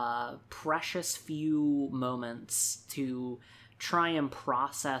 precious few moments to try and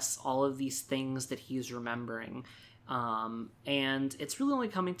process all of these things that he's remembering. And it's really only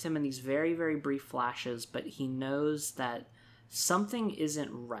coming to him in these very, very brief flashes, but he knows that something isn't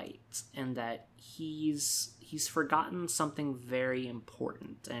right, and that he's forgotten something very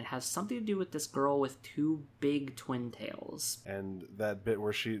important, and it has something to do with this girl with two big twin tails. And that bit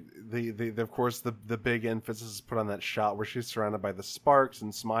where of course the big emphasis is put on that shot where she's surrounded by the sparks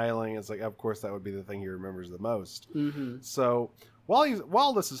and smiling. It's like, of course that would be the thing he remembers the most. Mm-hmm. So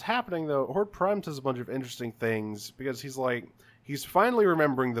while this is happening, though, Horde Prime does a bunch of interesting things, because he's finally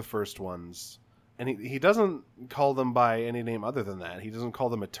remembering the first ones. And he doesn't call them by any name other than that. He doesn't call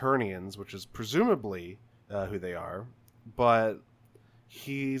them Eternians, which is presumably who they are. But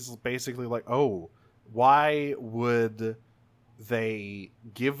he's basically like, oh, why would they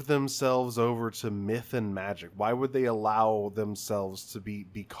give themselves over to myth and magic? Why would they allow themselves to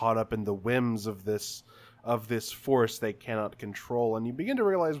be caught up in the whims of this force they cannot control? And you begin to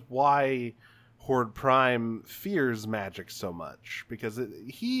realize why Horde Prime fears magic so much. Because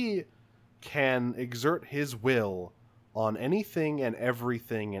he can exert his will on anything and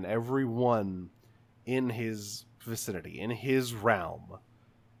everything and everyone in his vicinity, in his realm,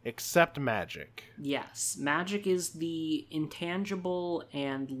 except magic. Yes, magic is the intangible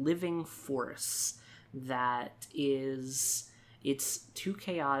and living force that it's too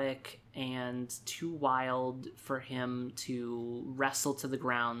chaotic and too wild for him to wrestle to the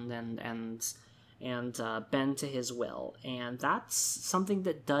ground and bend to his will. And that's something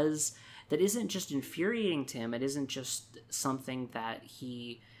that isn't just infuriating to him. It isn't just something that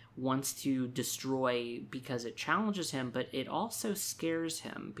he wants to destroy because it challenges him, but it also scares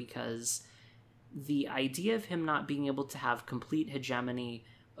him, because the idea of him not being able to have complete hegemony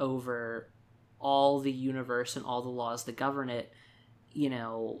over all the universe and all the laws that govern it,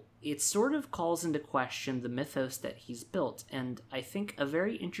 it sort of calls into question the mythos that he's built. And I think a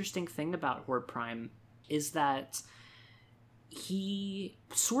very interesting thing about Horde Prime is that he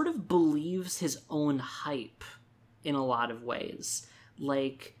sort of believes his own hype in a lot of ways.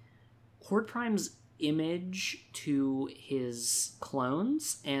 like, Horde Prime's image to his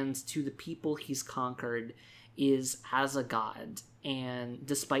clones and to the people he's conquered is as a god, and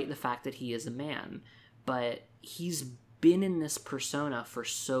despite the fact that he is a man, but he's been in this persona for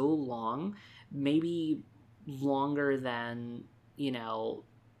so long, maybe longer than,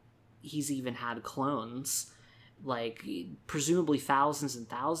 he's even had clones. Like, presumably thousands and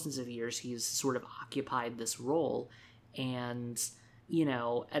thousands of years he's sort of occupied this role, and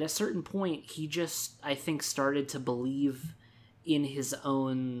at a certain point he just, I think, started to believe in his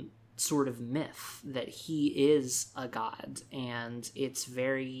own sort of myth that he is a god. And it's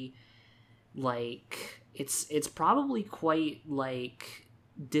very, like, it's probably quite, like,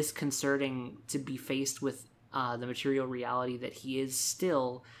 disconcerting to be faced with the material reality that he is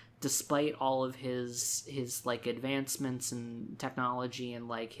still, despite all of his like advancements in technology and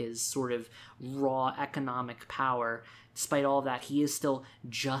like his sort of raw economic power, despite all of that, he is still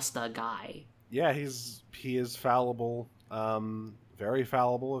just a guy. Yeah, he is fallible, very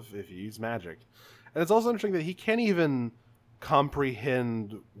fallible if you use magic. And it's also interesting that he can't even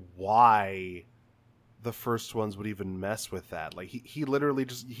comprehend why the first ones would even mess with that. Like, he literally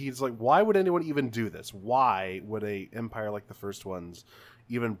he's like, why would anyone even do this? Why would a empire like the first ones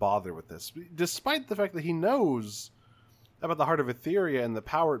even bother with this? Despite the fact that he knows about the heart of Etheria and the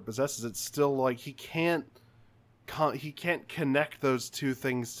power it possesses, it's still like he can't connect those two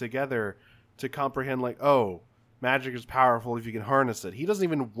things together to comprehend, like, oh, magic is powerful if you can harness it. He doesn't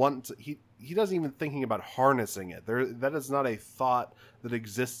even want to, he doesn't even thinking about harnessing it. That is not a thought that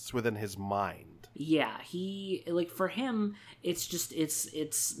exists within his mind. Yeah, he, like, for him, it's just,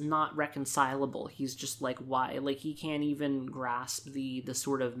 it's not reconcilable. He's just like, why? Like, he can't even grasp the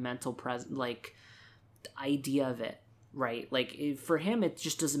sort of mental like, idea of it, right? Like, for him, it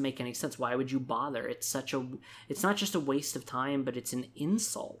just doesn't make any sense. Why would you bother? It's not just a waste of time, but it's an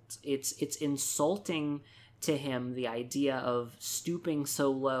insult. It's insulting to him, the idea of stooping so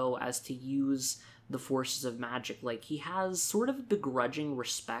low as to use the forces of magic. Like, he has sort of begrudging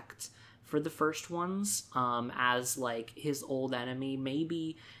respect for the first ones, as like his old enemy,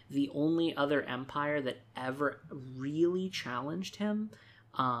 maybe the only other empire that ever really challenged him.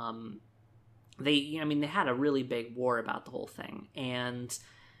 They had a really big war about the whole thing, and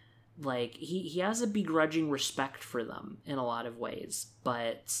like he has a begrudging respect for them in a lot of ways,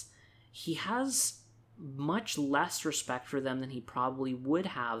 but he has much less respect for them than he probably would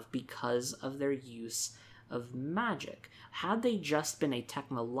have because of their use of magic. Had they just been a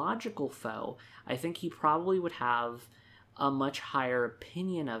technological foe, I think he probably would have a much higher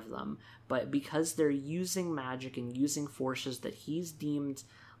opinion of them. But because they're using magic and using forces that he's deemed,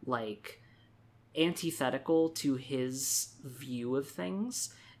 like, antithetical to his view of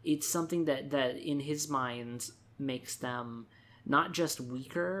things, it's something that in his mind makes them not just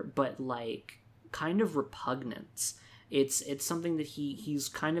weaker, but, like, kind of repugnant. It's something that he's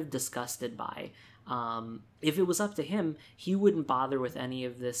kind of disgusted by. If it was up to him, he wouldn't bother with any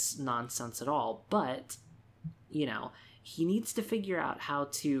of this nonsense at all. But, he needs to figure out how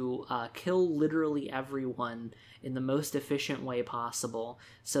to kill literally everyone in the most efficient way possible.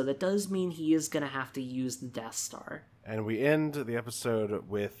 So that does mean he is going to have to use the Death Star. And we end the episode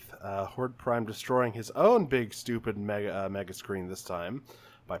with Horde Prime destroying his own big, stupid mega screen this time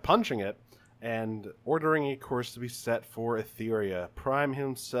by punching it, and ordering a course to be set for Etheria. Prime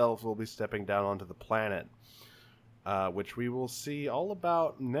himself will be stepping down onto the planet, which we will see all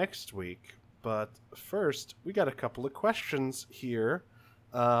about next week. But first, we got a couple of questions here.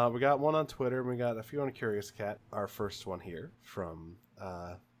 We got one on Twitter, and we got a few on Curious Cat. Our first one here from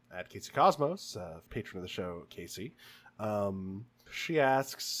at Casey Cosmos, patron of the show, Casey. She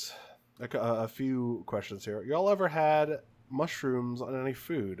asks a few questions here. Y'all ever had mushrooms on any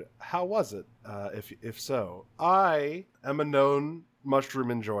food? How was it, if so? I am a known mushroom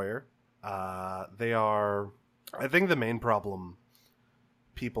enjoyer. They are, I think the main problem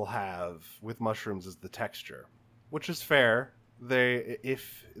people have with mushrooms is the texture, which is fair. They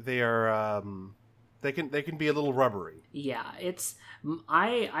can be a little rubbery. Yeah, it's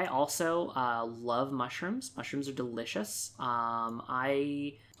I also love mushrooms. Mushrooms are delicious.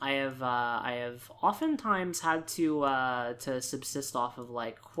 I have oftentimes had to subsist off of,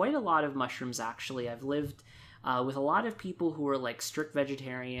 like, quite a lot of mushrooms. Actually, I've lived with a lot of people who are, like, strict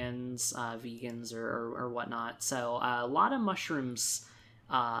vegetarians, vegans, or whatnot. So a lot of mushrooms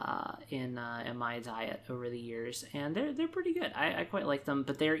in my diet over the years, and they're pretty good. I quite like them,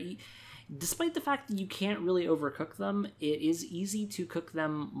 but despite the fact that you can't really overcook them, it is easy to cook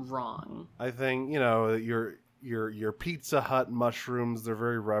them wrong. I think, your Pizza Hut mushrooms, they're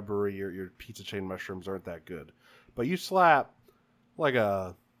very rubbery. Your pizza chain mushrooms aren't that good. But you slap Like one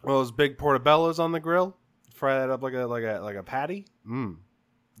of those big portobellos on the grill. Fry that up like a patty.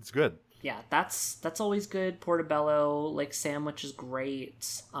 It's good. Yeah, that's always good. Portobello like sandwich is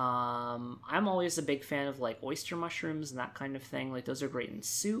great. I'm always a big fan of like oyster mushrooms and that kind of thing. Like those are great in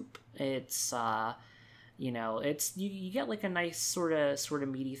soup. It's it's you get like a nice sort of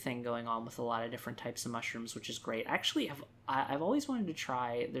meaty thing going on with a lot of different types of mushrooms, which is great. Actually, I've always wanted to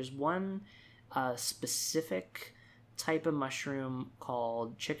try. There's one specific type of mushroom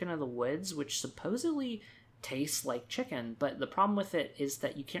called chicken of the woods, which supposedly tastes like chicken, but the problem with it is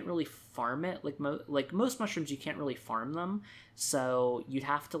that you can't really farm it. Like most mushrooms, you can't really farm them, so you'd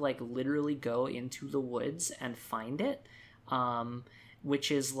have to like literally go into the woods and find it.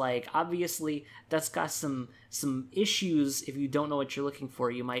 Which is like, obviously that's got some issues. If you don't know what you're looking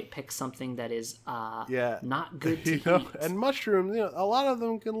for, you might pick something that is not good to eat. And mushrooms, a lot of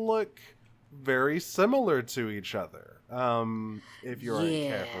them can look very similar to each other if you aren't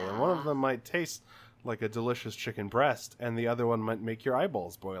careful, and one of them might taste like a delicious chicken breast, and the other one might make your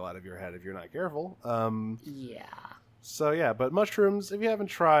eyeballs boil out of your head if you're not careful. So yeah, but mushrooms, if you haven't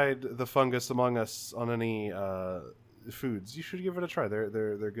tried the fungus among us on any foods, you should give it a try.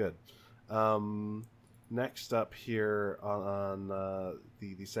 They're good. Next up here on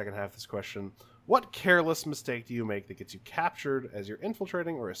the second half of this question, what careless mistake do you make that gets you captured as you're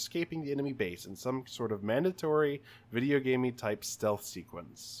infiltrating or escaping the enemy base in some sort of mandatory video gamey type stealth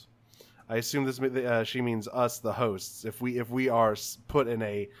sequence? I assume this she means us, the hosts. If we are put in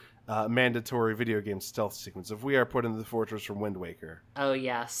a mandatory video game stealth sequence, if we are put in the fortress from Wind Waker. Oh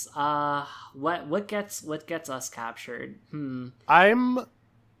yes. What gets us captured? I'm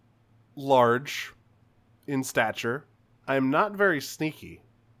large in stature. I'm not very sneaky.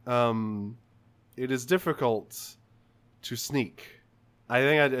 It is difficult to sneak. I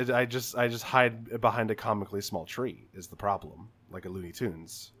think I just hide behind a comically small tree is the problem, like a Looney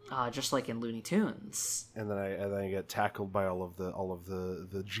Tunes. Just like in Looney Tunes. And then I get tackled by all of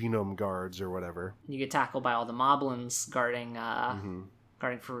the genome guards or whatever. You get tackled by all the moblins guarding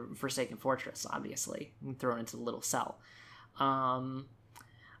for Forsaken Fortress, obviously, and thrown into the little cell.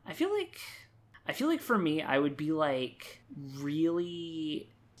 I feel like for me, I would be like really.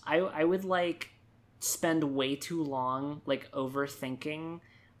 I would like spend way too long like overthinking.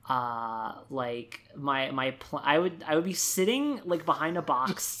 Like I would be sitting like behind a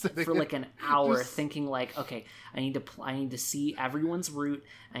box for like an hour thinking like, okay, I need to see everyone's route.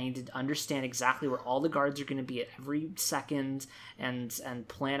 I need to understand exactly where all the guards are going to be at every second and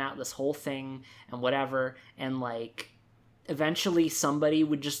plan out this whole thing and whatever. And like eventually somebody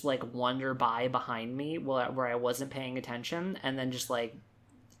would just like wander by behind me where I wasn't paying attention, and then just like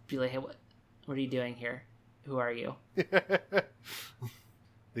be like, hey, what are you doing here? Who are you?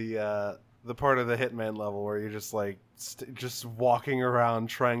 The part of the Hitman level where you're just like just walking around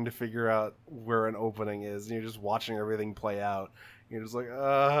trying to figure out where an opening is, and you're just watching everything play out. You're just like,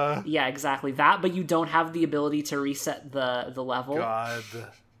 Yeah, exactly that. But you don't have the ability to reset the level. God.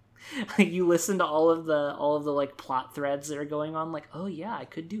 You listen to all of the like plot threads that are going on. Like, oh yeah, I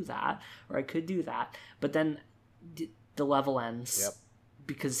could do that, or I could do that. But then the level ends. Yep.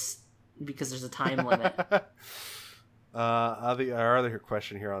 Because there's a time limit. Our other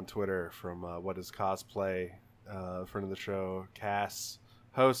question here on Twitter from What Is Cosplay, friend of the show, Cass,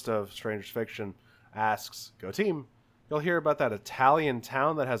 host of Strangers Fiction, asks, "Go team! You'll hear about that Italian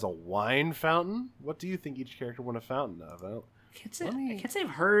town that has a wine fountain. What do you think each character won a fountain of?" I can't say I've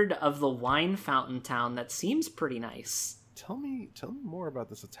heard of the wine fountain town. That seems pretty nice. Tell me more about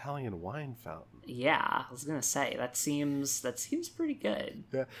this Italian wine fountain. Yeah, I was gonna say that seems pretty good.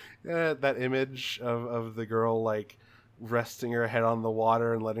 Yeah, that image of the girl like resting her head on the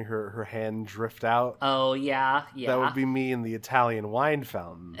water and letting her hand drift out. Oh yeah. That would be me in the Italian wine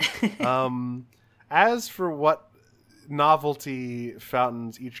fountain. As for what novelty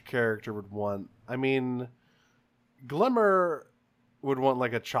fountains each character would want, I mean, Glimmer would want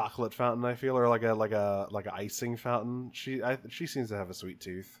like a chocolate fountain, I feel, or like a icing fountain. She seems to have a sweet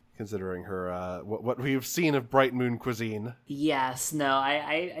tooth, considering her what we've seen of Bright Moon cuisine. Yes, no,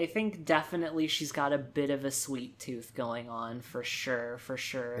 I think definitely she's got a bit of a sweet tooth going on for sure.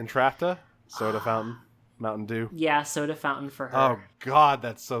 And Trafta, soda fountain, Mountain Dew. Yeah, soda fountain for her. Oh God,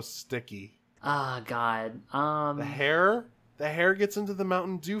 that's so sticky. Oh God. The hair gets into the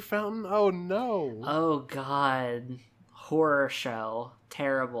Mountain Dew fountain. Oh no. Oh God. Horror show.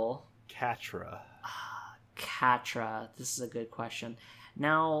 Terrible. Catra. Catra. This is a good question.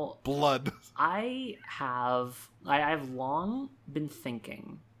 Now, blood. I've long been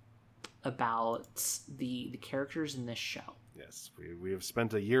thinking about the characters in this show. Yes, we have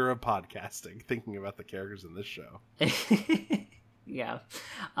spent a year of podcasting thinking about the characters in this show. Yeah.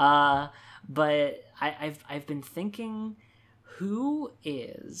 But I've been thinking, who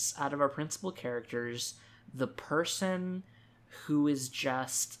is, out of our principal characters, the person who is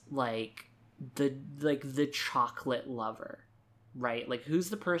just the chocolate lover, right? Like, who's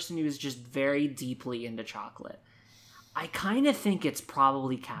the person who is just very deeply into chocolate? I kind of think it's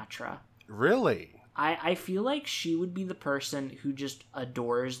probably Catra. Really? I feel like she would be the person who just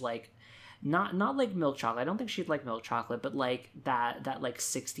adores, like, not like milk chocolate. I don't think she'd like milk chocolate, but like that like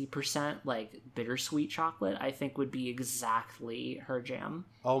 60% like bittersweet chocolate, I think would be exactly her jam.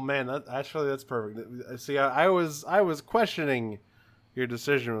 Oh man, that's perfect. See, I was questioning your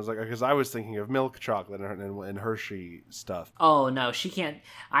decision. Was like, because I was thinking of milk chocolate and Hershey stuff. Oh no, she can't.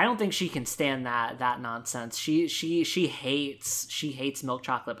 I don't think she can stand that nonsense. She hates milk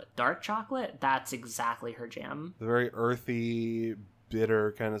chocolate, but dark chocolate, that's exactly her jam. The very earthy,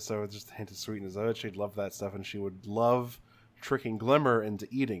 bitter kind of stuff with just a hint of sweetness. I bet she'd love that stuff, and she would love tricking Glimmer into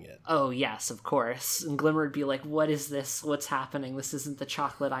eating it. Oh yes, of course. And Glimmer would be like, "What is this? What's happening? This isn't the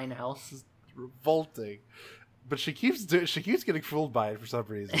chocolate I know." This is revolting. But she keeps getting fooled by it for some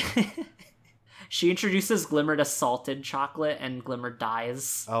reason. She introduces Glimmer to salted chocolate, and Glimmer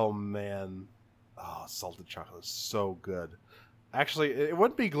dies. Oh man, salted chocolate is so good. Actually, it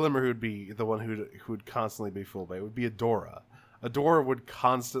wouldn't be Glimmer who'd be the one who'd constantly be fooled by it. It would be Adora. Adora would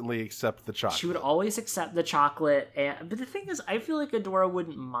constantly accept the chocolate. She would always accept the chocolit, but the thing is, I feel like Adora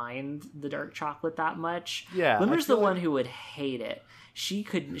wouldn't mind the dark chocolate that much. Yeah, Glimmer's the one who would hate it.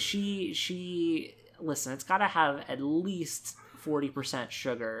 Listen, it's got to have at least 40%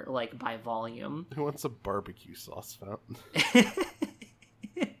 sugar, like, by volume. Who wants a barbecue sauce fountain?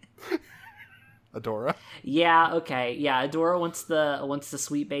 Adora? Yeah, okay. Yeah, Adora wants the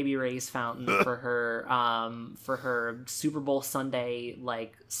Sweet Baby Ray's fountain for her Super Bowl Sunday,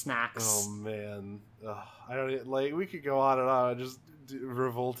 like, snacks. Oh man. I don't like, we could go on and on just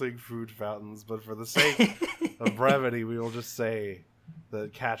revolting food fountains, but for the sake of brevity, we will just say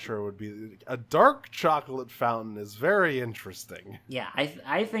that Catra would be a dark chocolate fountain is very interesting. Yeah,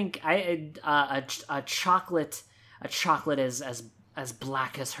 I think a chocolate is as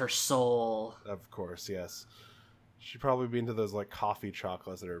black as her soul. Of course, yes. She'd probably be into those like coffee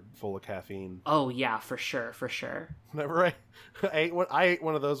chocolates that are full of caffeine. Oh yeah, for sure. Whenever I ate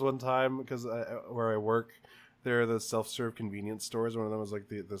one of those one time because where I work, there are the self-serve convenience stores. One of them was like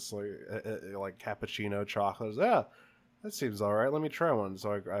this like cappuccino chocolate. Yeah, that seems all right. Let me try one.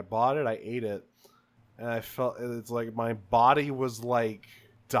 So I bought it. I ate it, and I felt it's like my body was like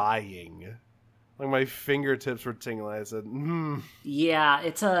dying. Like my fingertips were tingling. I said, Yeah,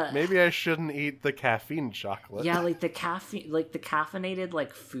 it's maybe I shouldn't eat the caffeine chocolate. Yeah, like the caffeine, like the caffeinated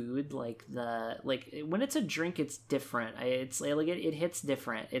like food, like when it's a drink, it's different. It's like it hits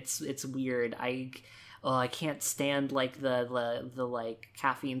different. It's weird. I can't stand like the like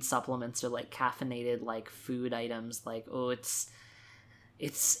caffeine supplements or like caffeinated like food items. Like, oh, it's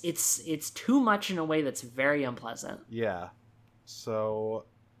too much in a way that's very unpleasant. Yeah. So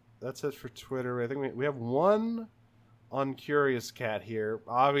that's it for Twitter. I think we have one on Curious Cat here.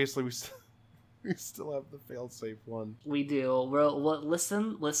 Obviously, we still have the fail-safe one. We do. Well,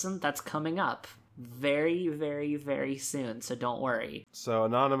 listen. That's coming up very, very, very soon. So don't worry. So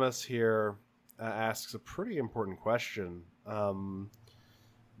Anonymous here asks a pretty important question.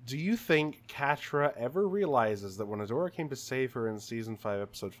 Do you think Catra ever realizes that when Adora came to save her in Season 5,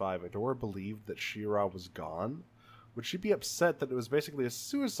 Episode 5, Adora believed that She-Ra was gone? Would she be upset that it was basically a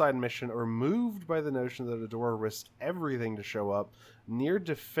suicide mission, or moved by the notion that Adora risked everything to show up near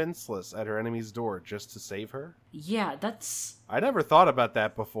defenseless at her enemy's door just to save her? Yeah, I never thought about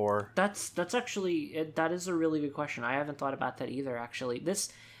that before. That's actually, that is a really good question. I haven't thought about that either, actually.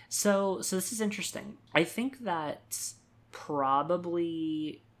 So this is interesting. I think that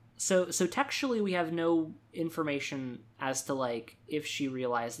probably... So textually we have no information as to, like, if she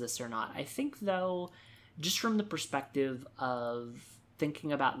realized this or not. I think, though, just from the perspective of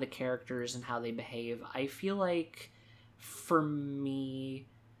thinking about the characters and how they behave, I feel like, for me,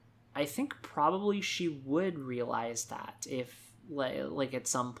 I think probably she would realize that if, like, at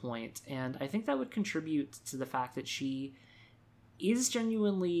some point. And I think that would contribute to the fact that she is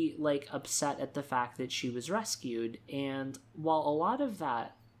genuinely, like, upset at the fact that she was rescued. And while a lot of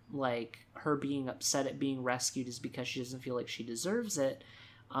that, like, her being upset at being rescued is because she doesn't feel like she deserves it,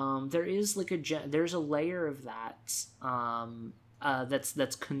 there is like there's a layer of that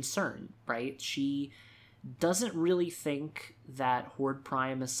that's concern, right? She doesn't really think that Horde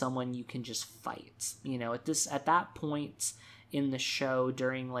Prime is someone you can just fight. You know, at that point in the show,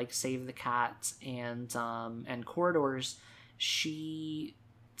 during like Save the Cat and Corridors, she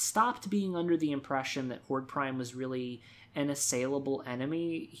stopped being under the impression that Horde Prime was really an assailable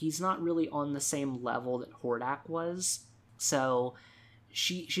enemy. He's not really on the same level that Hordak was. So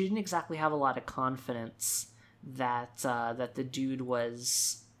she didn't exactly have a lot of confidence that the dude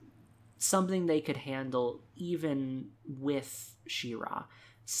was something they could handle even with She-Ra.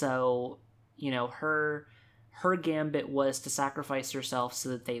 So, her gambit was to sacrifice herself so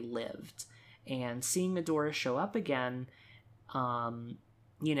that they lived. And seeing Adora show up again,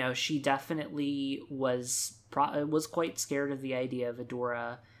 she definitely was quite scared of the idea of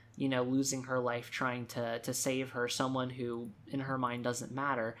Adora, losing her life trying to save her, someone who in her mind doesn't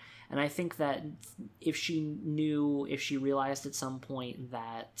matter. And I think that if she realized at some point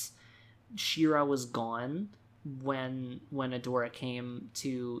that She-Ra was gone when Adora came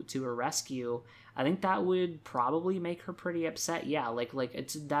to her rescue, I think that would probably make her pretty upset. Yeah,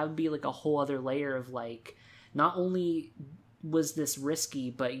 that would be like a whole other layer of like, not only was this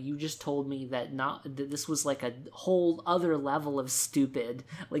risky, but you just told me that this was like a whole other level of stupid.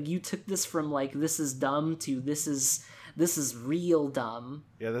 Like, you took this from like, this is dumb to this is real dumb.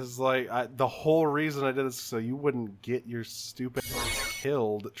 Yeah, this is like the whole reason I did this so you wouldn't get your stupid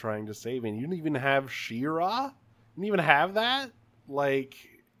killed trying to save me. You didn't even have She-Ra? You didn't even have that? Like,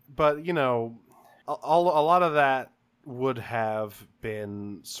 but a lot of that would have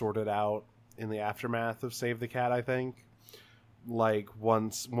been sorted out in the aftermath of Save the Cat, I think. Like,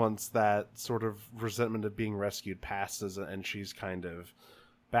 once that sort of resentment of being rescued passes and she's kind of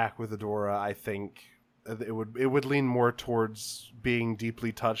back with Adora, I think it would lean more towards being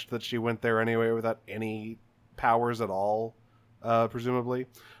deeply touched that she went there anyway without any powers at all, presumably.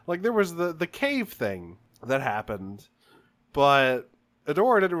 Like, there was the cave thing that happened, but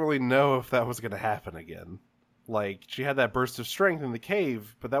Adora didn't really know if that was going to happen again. Like, she had that burst of strength in the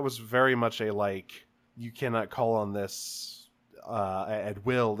cave, but that was very much a, like, you cannot call on this at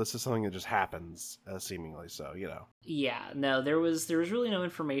will. This is something that just happens, seemingly. So, Yeah, no, there was really no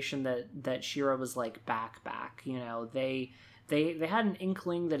information that She-Ra was like back. They had an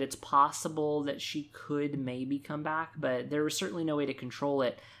inkling that it's possible that she could maybe come back, but there was certainly no way to control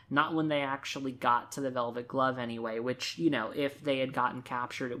it. Not when they actually got to the Velvet Glove anyway, which, if they had gotten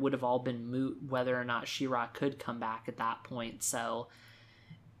captured, it would have all been moot whether or not She-Ra could come back at that point. So,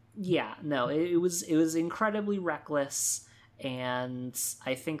 yeah, no, it was incredibly reckless. And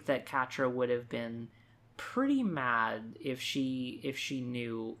I think that Catra would have been pretty mad if she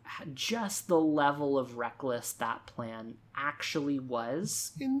knew just the level of reckless that plan actually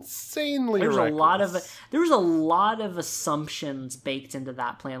was. Insanely reckless. There was a lot of assumptions baked into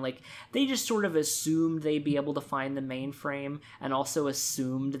that plan. Like, they just sort of assumed they'd be able to find the mainframe, and also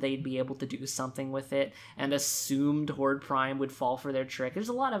assumed they'd be able to do something with it, and assumed Horde Prime would fall for their trick. There's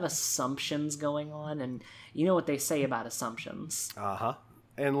a lot of assumptions going on, and you know what they say about assumptions. Uh-huh.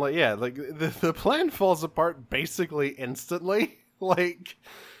 And the plan falls apart basically instantly. Like,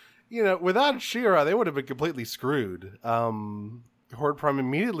 without She-Ra, they would have been completely screwed. Horde Prime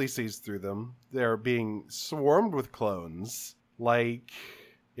immediately sees through them. They're being swarmed with clones. Like,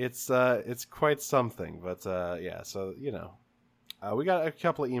 it's quite something. But yeah, so we got a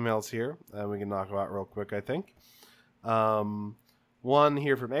couple of emails here we can knock out real quick, I think. One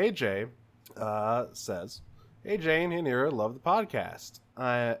here from AJ says, "Hey Jane, hey Nira, love the podcast.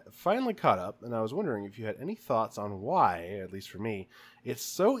 I finally caught up, and I was wondering if you had any thoughts on why, at least for me, it's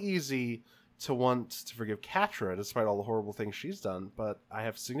so easy to want to forgive Catra despite all the horrible things she's done, but I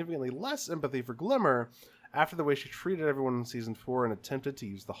have significantly less empathy for Glimmer after the way she treated everyone in Season 4 and attempted to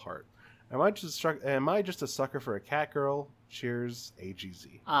use the heart. Am I just a sucker for a Catgirl? Cheers,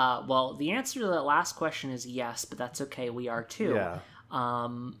 AGZ." Well, the answer to that last question is yes, but that's okay. We are too. Yeah.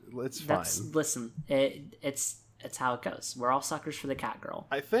 It's fine. Listen, it's how it goes. We're all suckers for the Catgirl.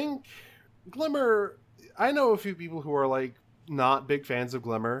 I think Glimmer, I know a few people who are like not big fans of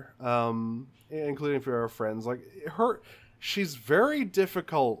Glimmer, including for our friends. Like, she's very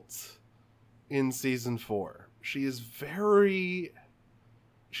difficult in Season 4. She's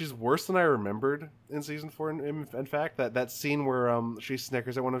worse than I remembered in Season 4. In fact, that scene where she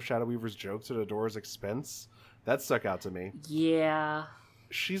snickers at one of Shadow Weaver's jokes at Adora's expense, that stuck out to me. Yeah.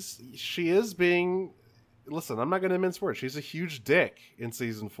 She is being... Listen, I'm not going to mince words. She's a huge dick in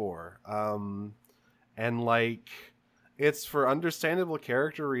Season 4. And, like, it's for understandable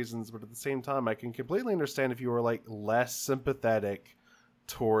character reasons, but at the same time, I can completely understand if you were, like, less sympathetic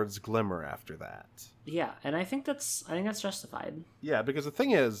towards Glimmer after that. Yeah, and I think that's justified. Yeah, because the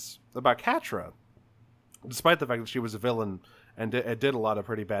thing is, about Catra, despite the fact that she was a villain and did a lot of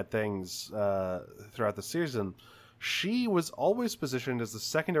pretty bad things throughout the season, she was always positioned as the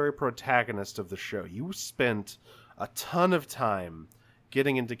secondary protagonist of the show. You spent a ton of time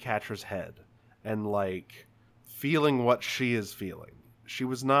getting into Catra's head and like feeling what she is feeling. She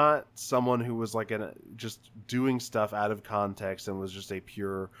was not someone who was like just doing stuff out of context and was just a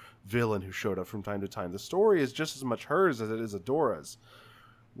pure villain who showed up from time to time. The story is just as much hers as it is Adora's.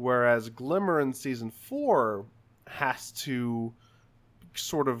 Whereas Glimmer in season 4 has to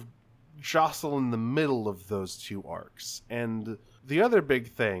sort of jostle in the middle of those two arcs. And the other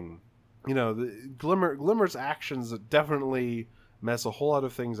big thing, you know, Glimmer's actions definitely mess a whole lot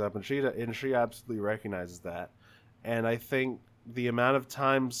of things up, and she absolutely recognizes that. And I think the amount of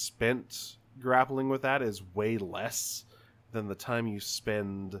time spent grappling with that is way less than the time you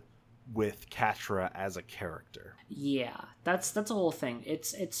spend with Catra as a character. Yeah, that's a whole thing.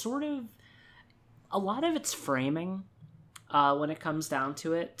 It's sort of a lot of it's framing. When it comes down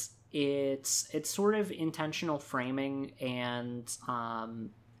to it, it's sort of intentional framing, and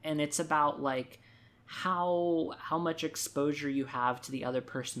it's about like how much exposure you have to the other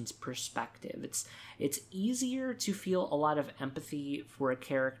person's perspective. It's easier to feel a lot of empathy for a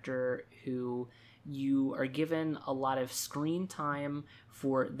character who you are given a lot of screen time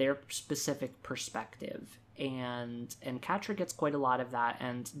for their specific perspective. And Catra gets quite a lot of that,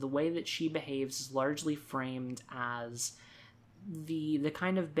 and the way that she behaves is largely framed as the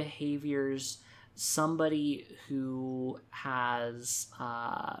kind of behaviors somebody who has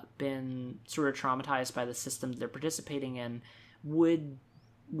been sort of traumatized by the system that they're participating in would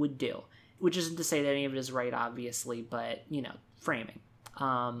do. Which isn't to say that any of it is right, obviously, but, you know, framing.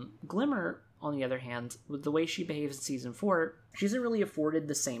 Glimmer, on the other hand, with the way she behaves in season 4, she isn't really afforded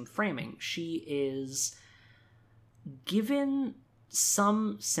the same framing. She is given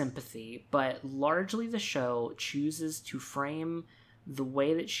some sympathy, but largely the show chooses to frame the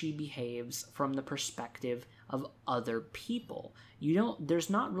way that she behaves from the perspective of other people. There's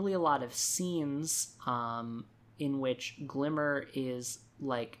not really a lot of scenes in which Glimmer is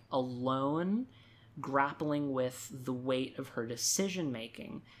like alone grappling with the weight of her decision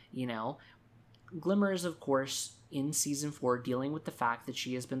making. You know, Glimmer is, of course, in season 4 dealing with the fact that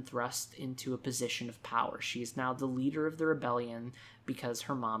she has been thrust into a position of power. She is now the leader of the rebellion because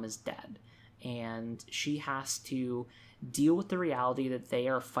her mom is dead, and she has to deal with the reality that they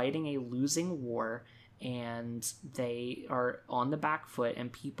are fighting a losing war, and they are on the back foot,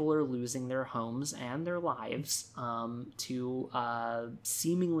 and people are losing their homes and their lives to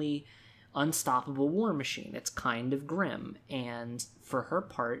seemingly unstoppable war machine. It's kind of grim, and for her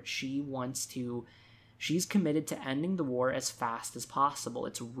part, she's committed to ending the war as fast as possible.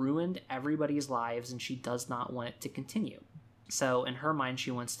 It's ruined everybody's lives, and she does not want it to continue. So in her mind, she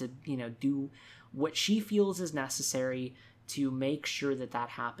wants to, do what she feels is necessary to make sure that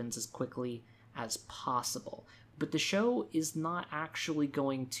happens as quickly as possible. But the show is not actually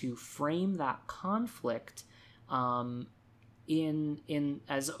going to frame that conflict in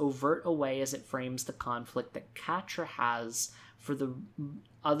as overt a way as it frames the conflict that Catra has for the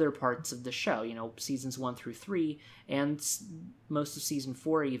other parts of the show, seasons 1 through 3 and most of season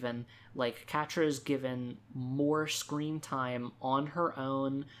 4 even. Like, Catra is given more screen time on her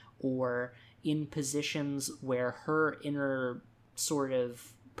own or in positions where her inner sort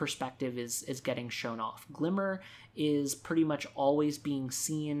of perspective is getting shown off. Glimmer is pretty much always being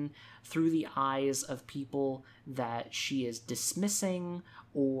seen through the eyes of people that she is dismissing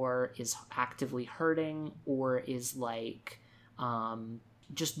or is actively hurting or is like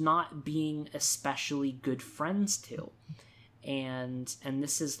just not being especially good friends to. And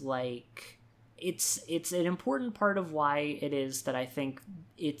this is like it's an important part of why it is that I think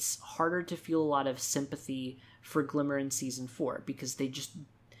it's harder to feel a lot of sympathy for Glimmer in season 4, because they just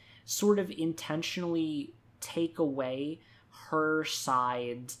sort of intentionally take away her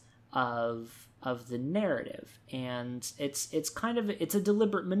side of the narrative, and it's a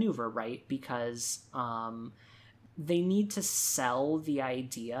deliberate maneuver, right? Because they need to sell the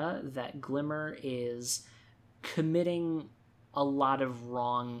idea that Glimmer is committing a lot of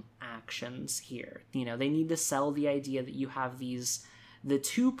wrong actions here. They need to sell the idea that you have the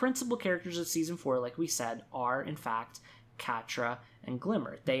two principal characters of season 4, like we said, are in fact Catra and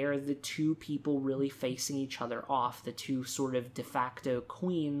Glimmer. They are the two people really facing each other off, the two sort of de facto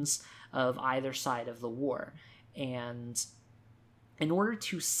queens of either side of the war. And in order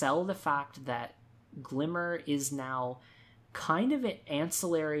to sell the fact that Glimmer is now kind of an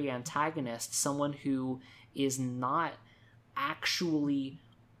ancillary antagonist, someone who is not actually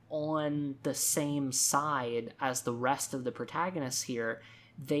on the same side as the rest of the protagonists here,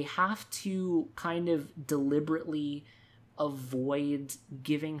 they have to kind of deliberately avoid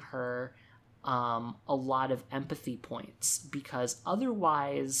giving her a lot of empathy points, because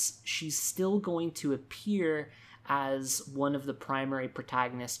otherwise she's still going to appear as one of the primary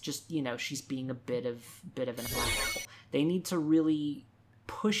protagonists, just, she's being a bit of an asshole. They need to really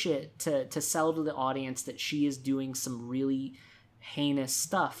push it to sell to the audience that she is doing some really heinous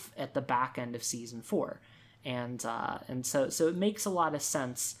stuff at the back end of season 4. And so it makes a lot of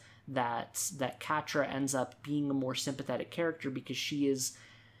sense that Catra ends up being a more sympathetic character, because she is,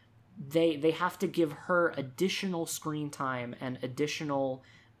 they have to give her additional screen time and additional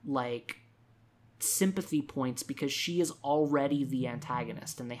sympathy points, because she is already the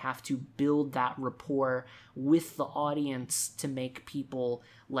antagonist, and they have to build that rapport with the audience to make people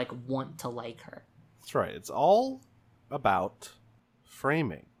want to like her. That's right. It's all about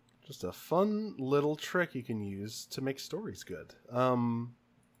framing. Just a fun little trick you can use to make stories good.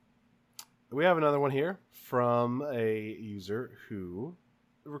 We have another one here from a user who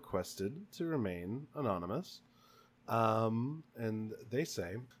requested to remain anonymous. And they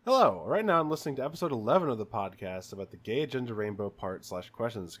say, "Hello, right now I'm listening to episode 11 of the podcast about the gay agenda rainbow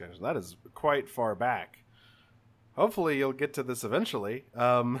part/question discussion. That is quite far back. Hopefully you'll get to this eventually."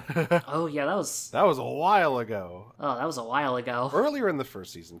 Oh yeah, that was a while ago. Oh, that was a while ago. Earlier in the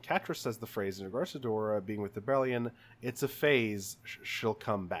first season, Catra says the phrase in regards to Dora being with the Rebellion, "It's a phase, she'll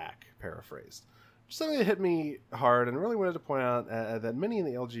come back," paraphrased. Something that hit me hard, and really wanted to point out that many in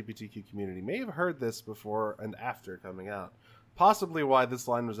the LGBTQ community may have heard this before and after coming out. Possibly why this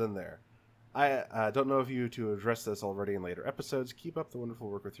line was in there. I don't know if you to address this already in later episodes. Keep up the wonderful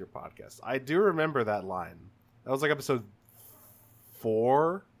work with your podcast. I do remember that line. That was episode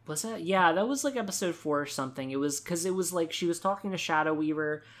 4. Was that? Yeah, that was episode 4 or something. It was because it was she was talking to Shadow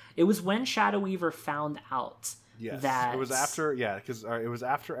Weaver. It was when Shadow Weaver found out. Yes, that... it was after. Yeah, because it was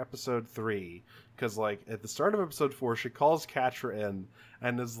after episode 3. Because at the start of episode 4, she calls Catra in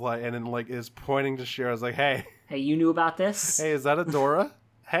and is is pointing to Cher. I was like, "Hey, you knew about this? Hey, is that a Dora?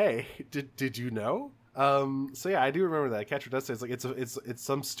 Hey, did you know?" So yeah, I do remember that. Catra does say it's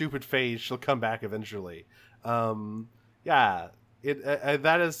some stupid phase. She'll come back eventually. Yeah,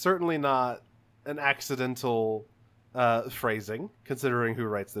 that is certainly not an accidental phrasing, considering who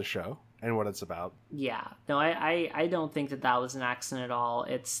writes the show and what it's about. Yeah, no, I don't think that was an accident at all.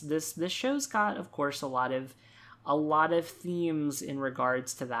 It's this show's got, of course, a lot of themes in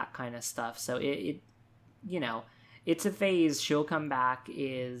regards to that kind of stuff. So it it's a phase. She'll come back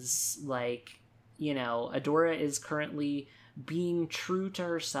is Adora is currently being true to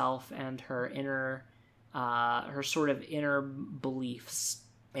herself and her inner, her sort of inner beliefs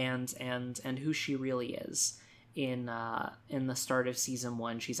and who she really is. In the start of season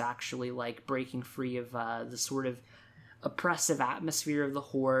 1, she's actually breaking free of the sort of oppressive atmosphere of the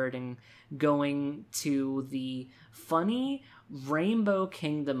Horde and going to the funny rainbow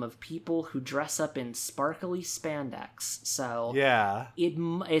kingdom of people who dress up in sparkly spandex. So yeah,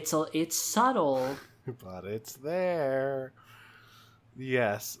 it's subtle, but it's there.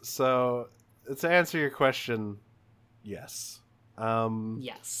 Yes. So to answer your question, yes.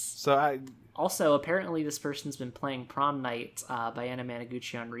 Yes. So also, apparently this person's been playing Prom Night by Anna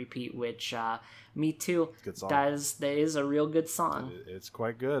Managuchi on repeat, which me too. Good song. That is a real good song. It's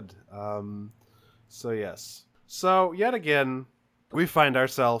quite good. So yes. So yet again, we find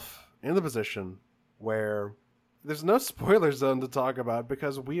ourselves in the position where there's no spoiler zone to talk about,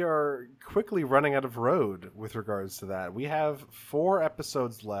 because we are quickly running out of road with regards to that. We have 4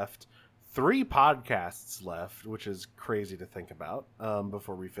 episodes left, 3 podcasts left, which is crazy to think about,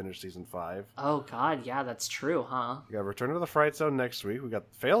 before we finish season 5. Oh god, yeah, that's true, huh? We got Return to the Fright Zone next week. We got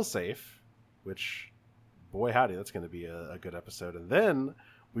Failsafe, which, boy howdy, that's going to be a good episode. And then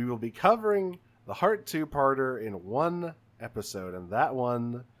we will be covering the Heart 2-parter in 1 episode, and that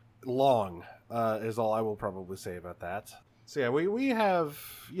one long is all I will probably say about that. So yeah, we have,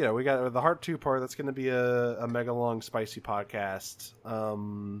 we got the Heart 2-part. That's going to be a mega long spicy podcast.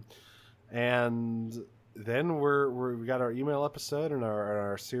 And then we got our email episode and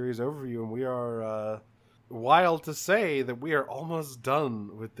our series overview, and we are wild to say that we are almost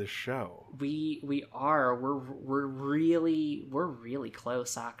done with this show. We are. We're really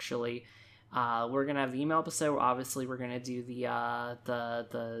close, actually. We're gonna have the email episode. Obviously, we're gonna do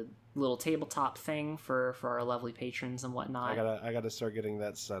the little tabletop thing for our lovely patrons and whatnot. I gotta start getting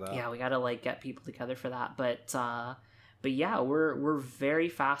that set up. Yeah, we gotta get people together for that. But yeah, we're very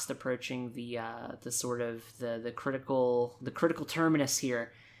fast approaching the sort of the critical terminus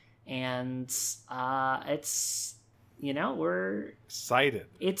here, and it's we're excited.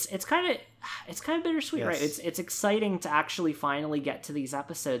 It's kind of bittersweet, yes. Right? It's exciting to actually finally get to these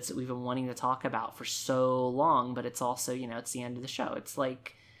episodes that we've been wanting to talk about for so long, but it's also it's the end of the show. It's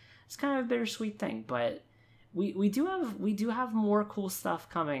it's kind of a bittersweet thing, but we do have more cool stuff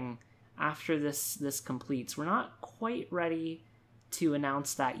coming after this completes. We're not quite ready to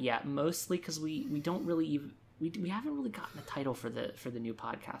announce that yet, mostly because we don't really even we haven't really gotten a title for the new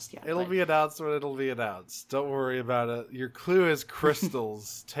podcast yet. It'll be announced when it'll be announced. Don't worry about it. Your clue is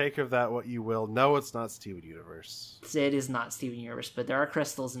crystals. Take of that what you will. No, it's not Steven Universe. It is not Steven Universe, but there are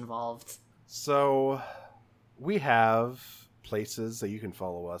crystals involved. So we have places that you can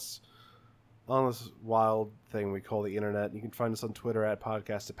follow us on this wild thing we call the internet. You can find us on Twitter at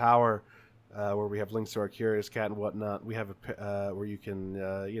Podcast to Power, where we have links to our Curious Cat and whatnot. We have where you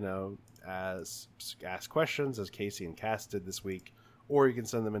can ask questions, as Casey and Cass did this week, or you can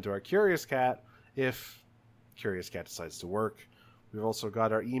send them into our Curious Cat if Curious Cat decides to work. We've also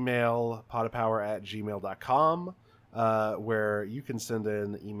got our email, podofpower@gmail.com, where you can send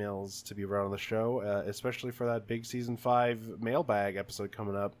in emails to be read on the show, especially for that big Season 5 mailbag episode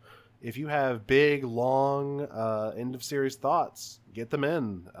coming up. If you have big, long, end-of-series thoughts, get them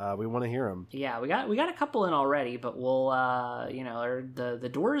in. We want to hear them. Yeah, we got a couple in already, but we'll, the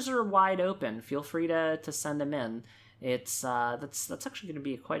doors are wide open. Feel free to send them in. It's that's actually going to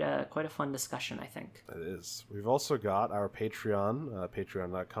be quite a fun discussion, I think. It is. We've also got our Patreon,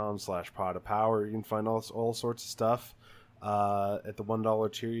 patreon.com/podofpower. You can find all sorts of stuff. At the $1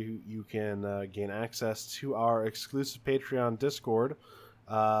 tier, you can gain access to our exclusive Patreon Discord,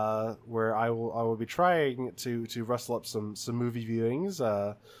 where I will be trying to rustle up some movie viewings.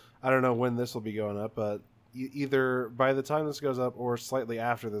 I don't know when this will be going up, but either by the time this goes up or slightly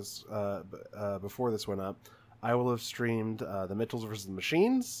after this, before this went up, I will have streamed The Mitchells vs. the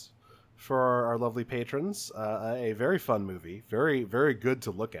Machines for our lovely patrons. A very fun movie, very, very good to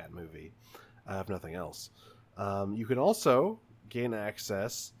look at movie, if nothing else. You can also gain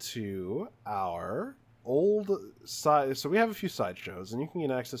access to our old side. So we have a few side shows, and you can get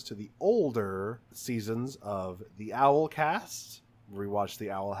access to the older seasons of the Owl Cast, where we watch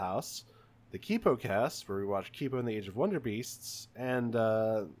the Owl House, the Kipo Cast, where we watch Kipo and the Age of Wonder Beasts, and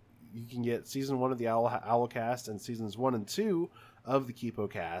you can get season 1 of the Owl Cast and seasons 1 and 2 of the Kipo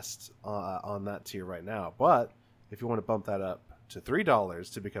Cast on that tier right now. But if you want to bump that up to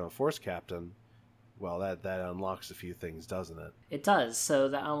 $3 to become a Force Captain, well, that unlocks a few things, doesn't it? It does. So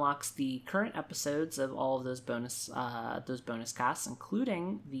that unlocks the current episodes of all of those bonus casts,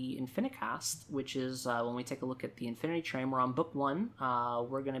 including the Infinicast, which is when we take a look at the Infinity Train. We're on book 1.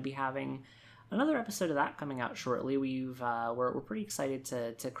 We're going to be having another episode of that coming out shortly. We're pretty excited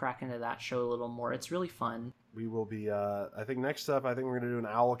to crack into that show a little more. It's really fun. We will be. I think next up, we're going to do an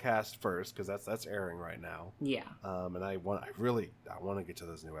Owlcast first, because that's airing right now. Yeah. And I want to get to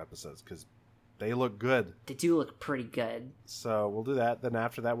those new episodes because they look good. They do look pretty good. So we'll do that. Then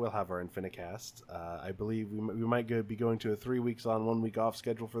after that, we'll have our Infinicast. I believe we might be going to a 3 weeks on, 1 week off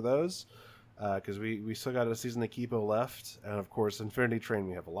schedule for those, because we still got a season of Kipo left, and of course Infinity Train,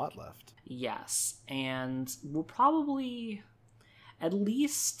 we have a lot left. Yes, and we'll probably at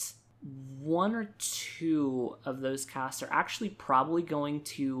least 1 or 2 of those casts are actually probably going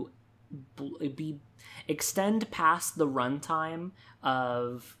to extend past the runtime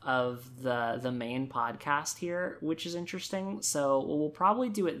of the main podcast here, which is interesting. So what we'll probably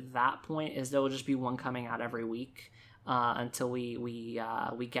do at that point is there will just be one coming out every week until we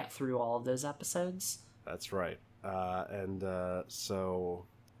get through all of those episodes. That's right. So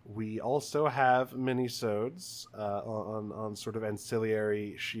we also have minisodes on sort of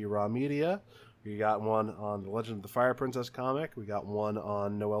ancillary She-Ra media. We got one on the Legend of the Fire Princess comic. We got one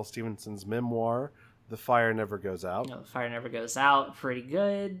on Noelle Stevenson's memoir, The Fire Never Goes Out. No, The Fire Never Goes Out. Pretty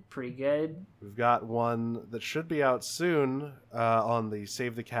good. We've got one that should be out soon on the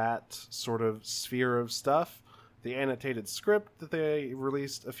Save the Cat sort of sphere of stuff. The annotated script that they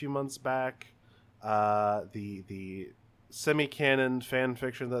released a few months back. The semi-canon fan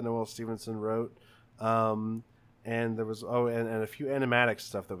fiction that Noelle Stevenson wrote. And there was and a few animatic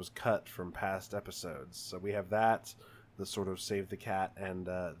stuff that was cut from past episodes. So we have that, the sort of Save the Cat and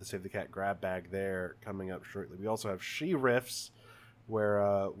the Save the Cat grab bag there coming up shortly. We also have She Riffs,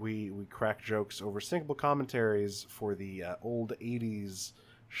 where we crack jokes over syncable commentaries for the old 80s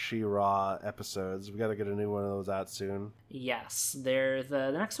She-Ra episodes. We got to get a new one of those out soon. Yes,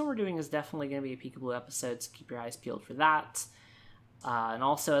 the next one we're doing is definitely going to be a Peekaboo episode, so keep your eyes peeled for that. And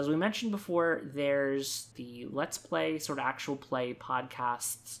also, as we mentioned before, there's the Let's Play, sort of actual play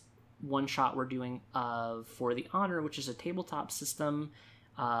podcasts one-shot we're doing For the Honor, which is a tabletop system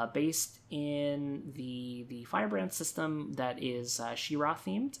based in the Firebrand system that is She-Ra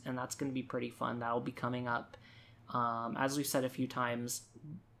themed, and that's going to be pretty fun. That'll be coming up, as we've said a few times,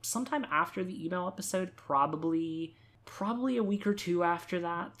 sometime after the email episode, probably probably a week or two after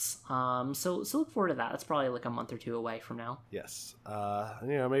that. So look forward to that. That's probably like a month or two away from now. Yes.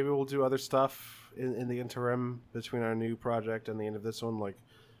 Maybe we'll do other stuff in the interim between our new project and the end of this one. Like,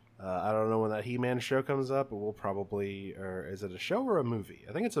 I don't know when that He-Man show comes up, but we'll probably, or is it a show or a movie?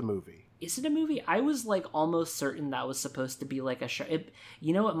 I think it's a movie. Is it a movie? I was like almost certain that was supposed to be like a show. It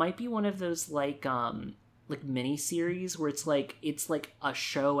might be one of those like mini series where it's like a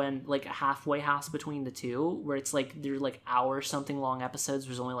show and like a halfway house between the two, where it's like they're like hour something long episodes.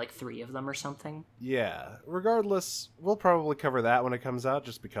 There's only like 3 of them or something. Yeah. Regardless, we'll probably cover that when it comes out,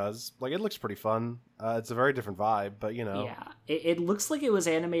 just because like it looks pretty fun. It's a very different vibe, but you know. Yeah, it looks like it was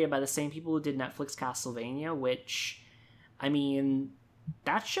animated by the same people who did Netflix Castlevania, which, I mean,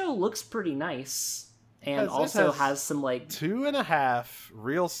 that show looks pretty nice, and also has some like 2.5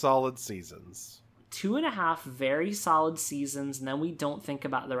 real solid seasons. 2.5 very solid seasons, and then we don't think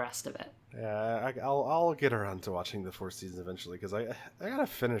about the rest of it. Yeah, I'll get around to watching the 4th season eventually, because I gotta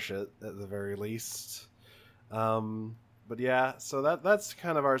finish it at the very least. But yeah, so that's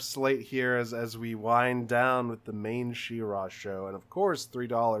kind of our slate here as we wind down with the main She-Ra show, and of course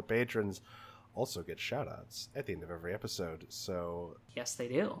 $3 patrons also get shoutouts at the end of every episode. So yes, they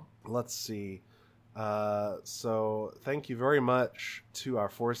do. Let's see. So thank you very much to our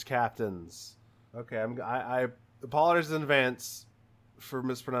Force captains. Okay, I apologize in advance for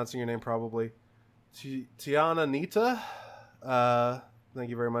mispronouncing your name, probably. Tiana Nita, thank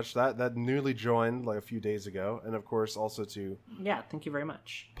you very much. That newly joined like a few days ago, and of course also to thank you very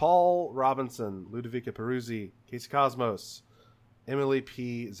much. Paul Robinson, Ludovica Peruzzi, Casey Cosmos, Emily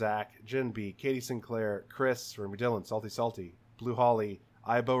P, Zach, Jen B, Katie Sinclair, Chris, Remy Dillon, Salty, Blue Holly,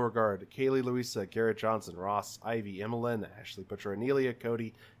 I Beauregard, Kaylee Louisa, Garrett Johnson, Ross, Ivy, Emmeline, Ashley Butcher, Anelia,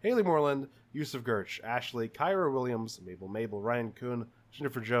 Cody, Haley Moreland, Yusuf Gerch, Ashley, Kyra Williams, Mabel, Ryan Kuhn,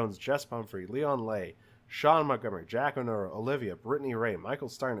 Jennifer Jones, Jess Pumphrey, Leon Lay, Sean Montgomery, Jack Honora, Olivia, Brittany Ray, Michael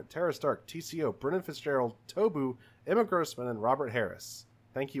Steinert, Tara Stark, TCO, Brennan Fitzgerald, Tobu, Emma Grossman, and Robert Harris.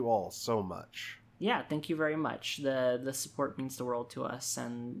 Thank you all so much. Yeah, thank you very much. The support means the world to us,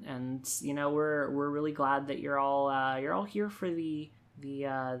 and we're really glad that you're all here for the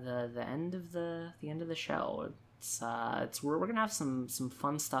end of the show. We're gonna have some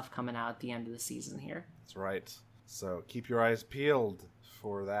fun stuff coming out at the end of the season here. That's right. So keep your eyes peeled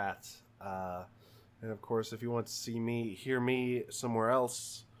for that. And of course, if you want to hear me somewhere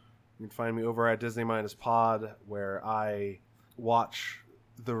else, you can find me over at Disney Minus Pod, where I watch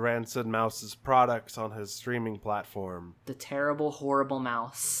the Rancid Mouse's products on his streaming platform. The terrible, horrible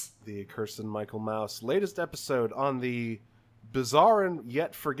mouse. The accursed Michael Mouse. Latest episode on the bizarre and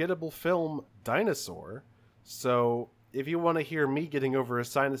yet forgettable film Dinosaur. So if you want to hear me getting over a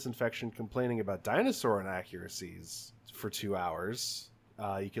sinus infection complaining about dinosaur inaccuracies for 2 hours,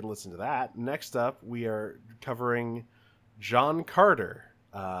 you can listen to that. Next up, we are covering John Carter,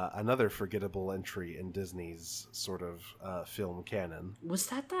 another forgettable entry in Disney's sort of film canon. Was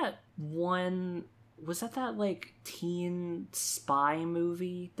that one? Was that like teen spy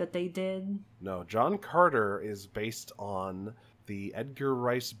movie that they did? No, John Carter is based on the Edgar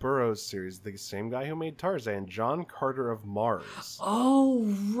Rice Burroughs series, the same guy who made Tarzan, John Carter of Mars. Oh,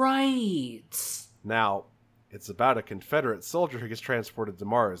 right. Now, it's about a Confederate soldier who gets transported to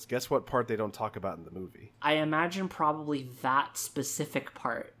Mars. Guess what part they don't talk about in the movie? I imagine probably that specific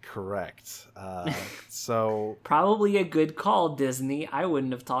part. Correct. So probably a good call, Disney. I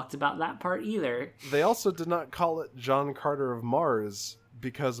wouldn't have talked about that part either. They also did not call it John Carter of Mars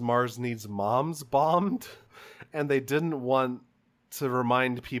because Mars needs moms bombed, and they didn't want to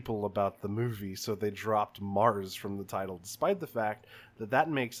remind people about the movie, so they dropped Mars from the title, despite the fact that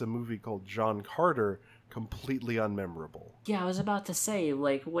makes a movie called John Carter completely unmemorable. Yeah, I was about to say,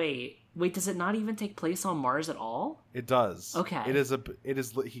 like, wait, does it not even take place on Mars at all? It does. Okay. It is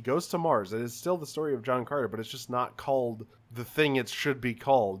he goes to Mars. It is still the story of John Carter, but it's just not called the thing it should be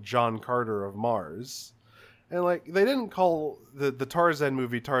called, John Carter of Mars. And like, they didn't call the Tarzan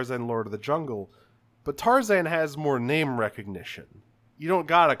movie Tarzan Lord of the Jungle, but Tarzan has more name recognition. You don't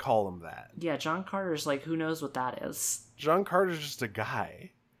gotta call him that. Yeah, John Carter's like, who knows what that is? John Carter's just a guy.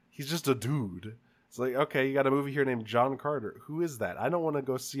 He's just a dude. It's like, okay, you got a movie here named John Carter. Who is that? I don't want to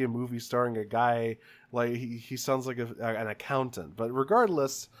go see a movie starring a guy like he sounds like an accountant. But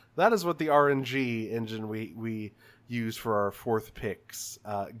regardless, that is what the RNG engine we use for our 4th picks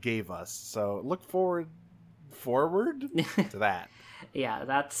gave us. So look forward to that. Yeah,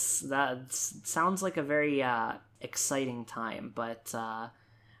 that sounds like a very exciting time. But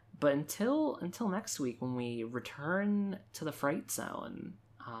until next week when we return to the Fright Zone.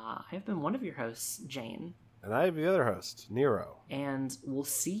 I've been one of your hosts, Jane. And I have the other host, Nero. And we'll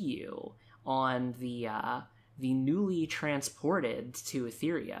see you on the the newly transported to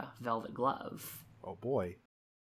Etheria Velvet Glove. Oh boy.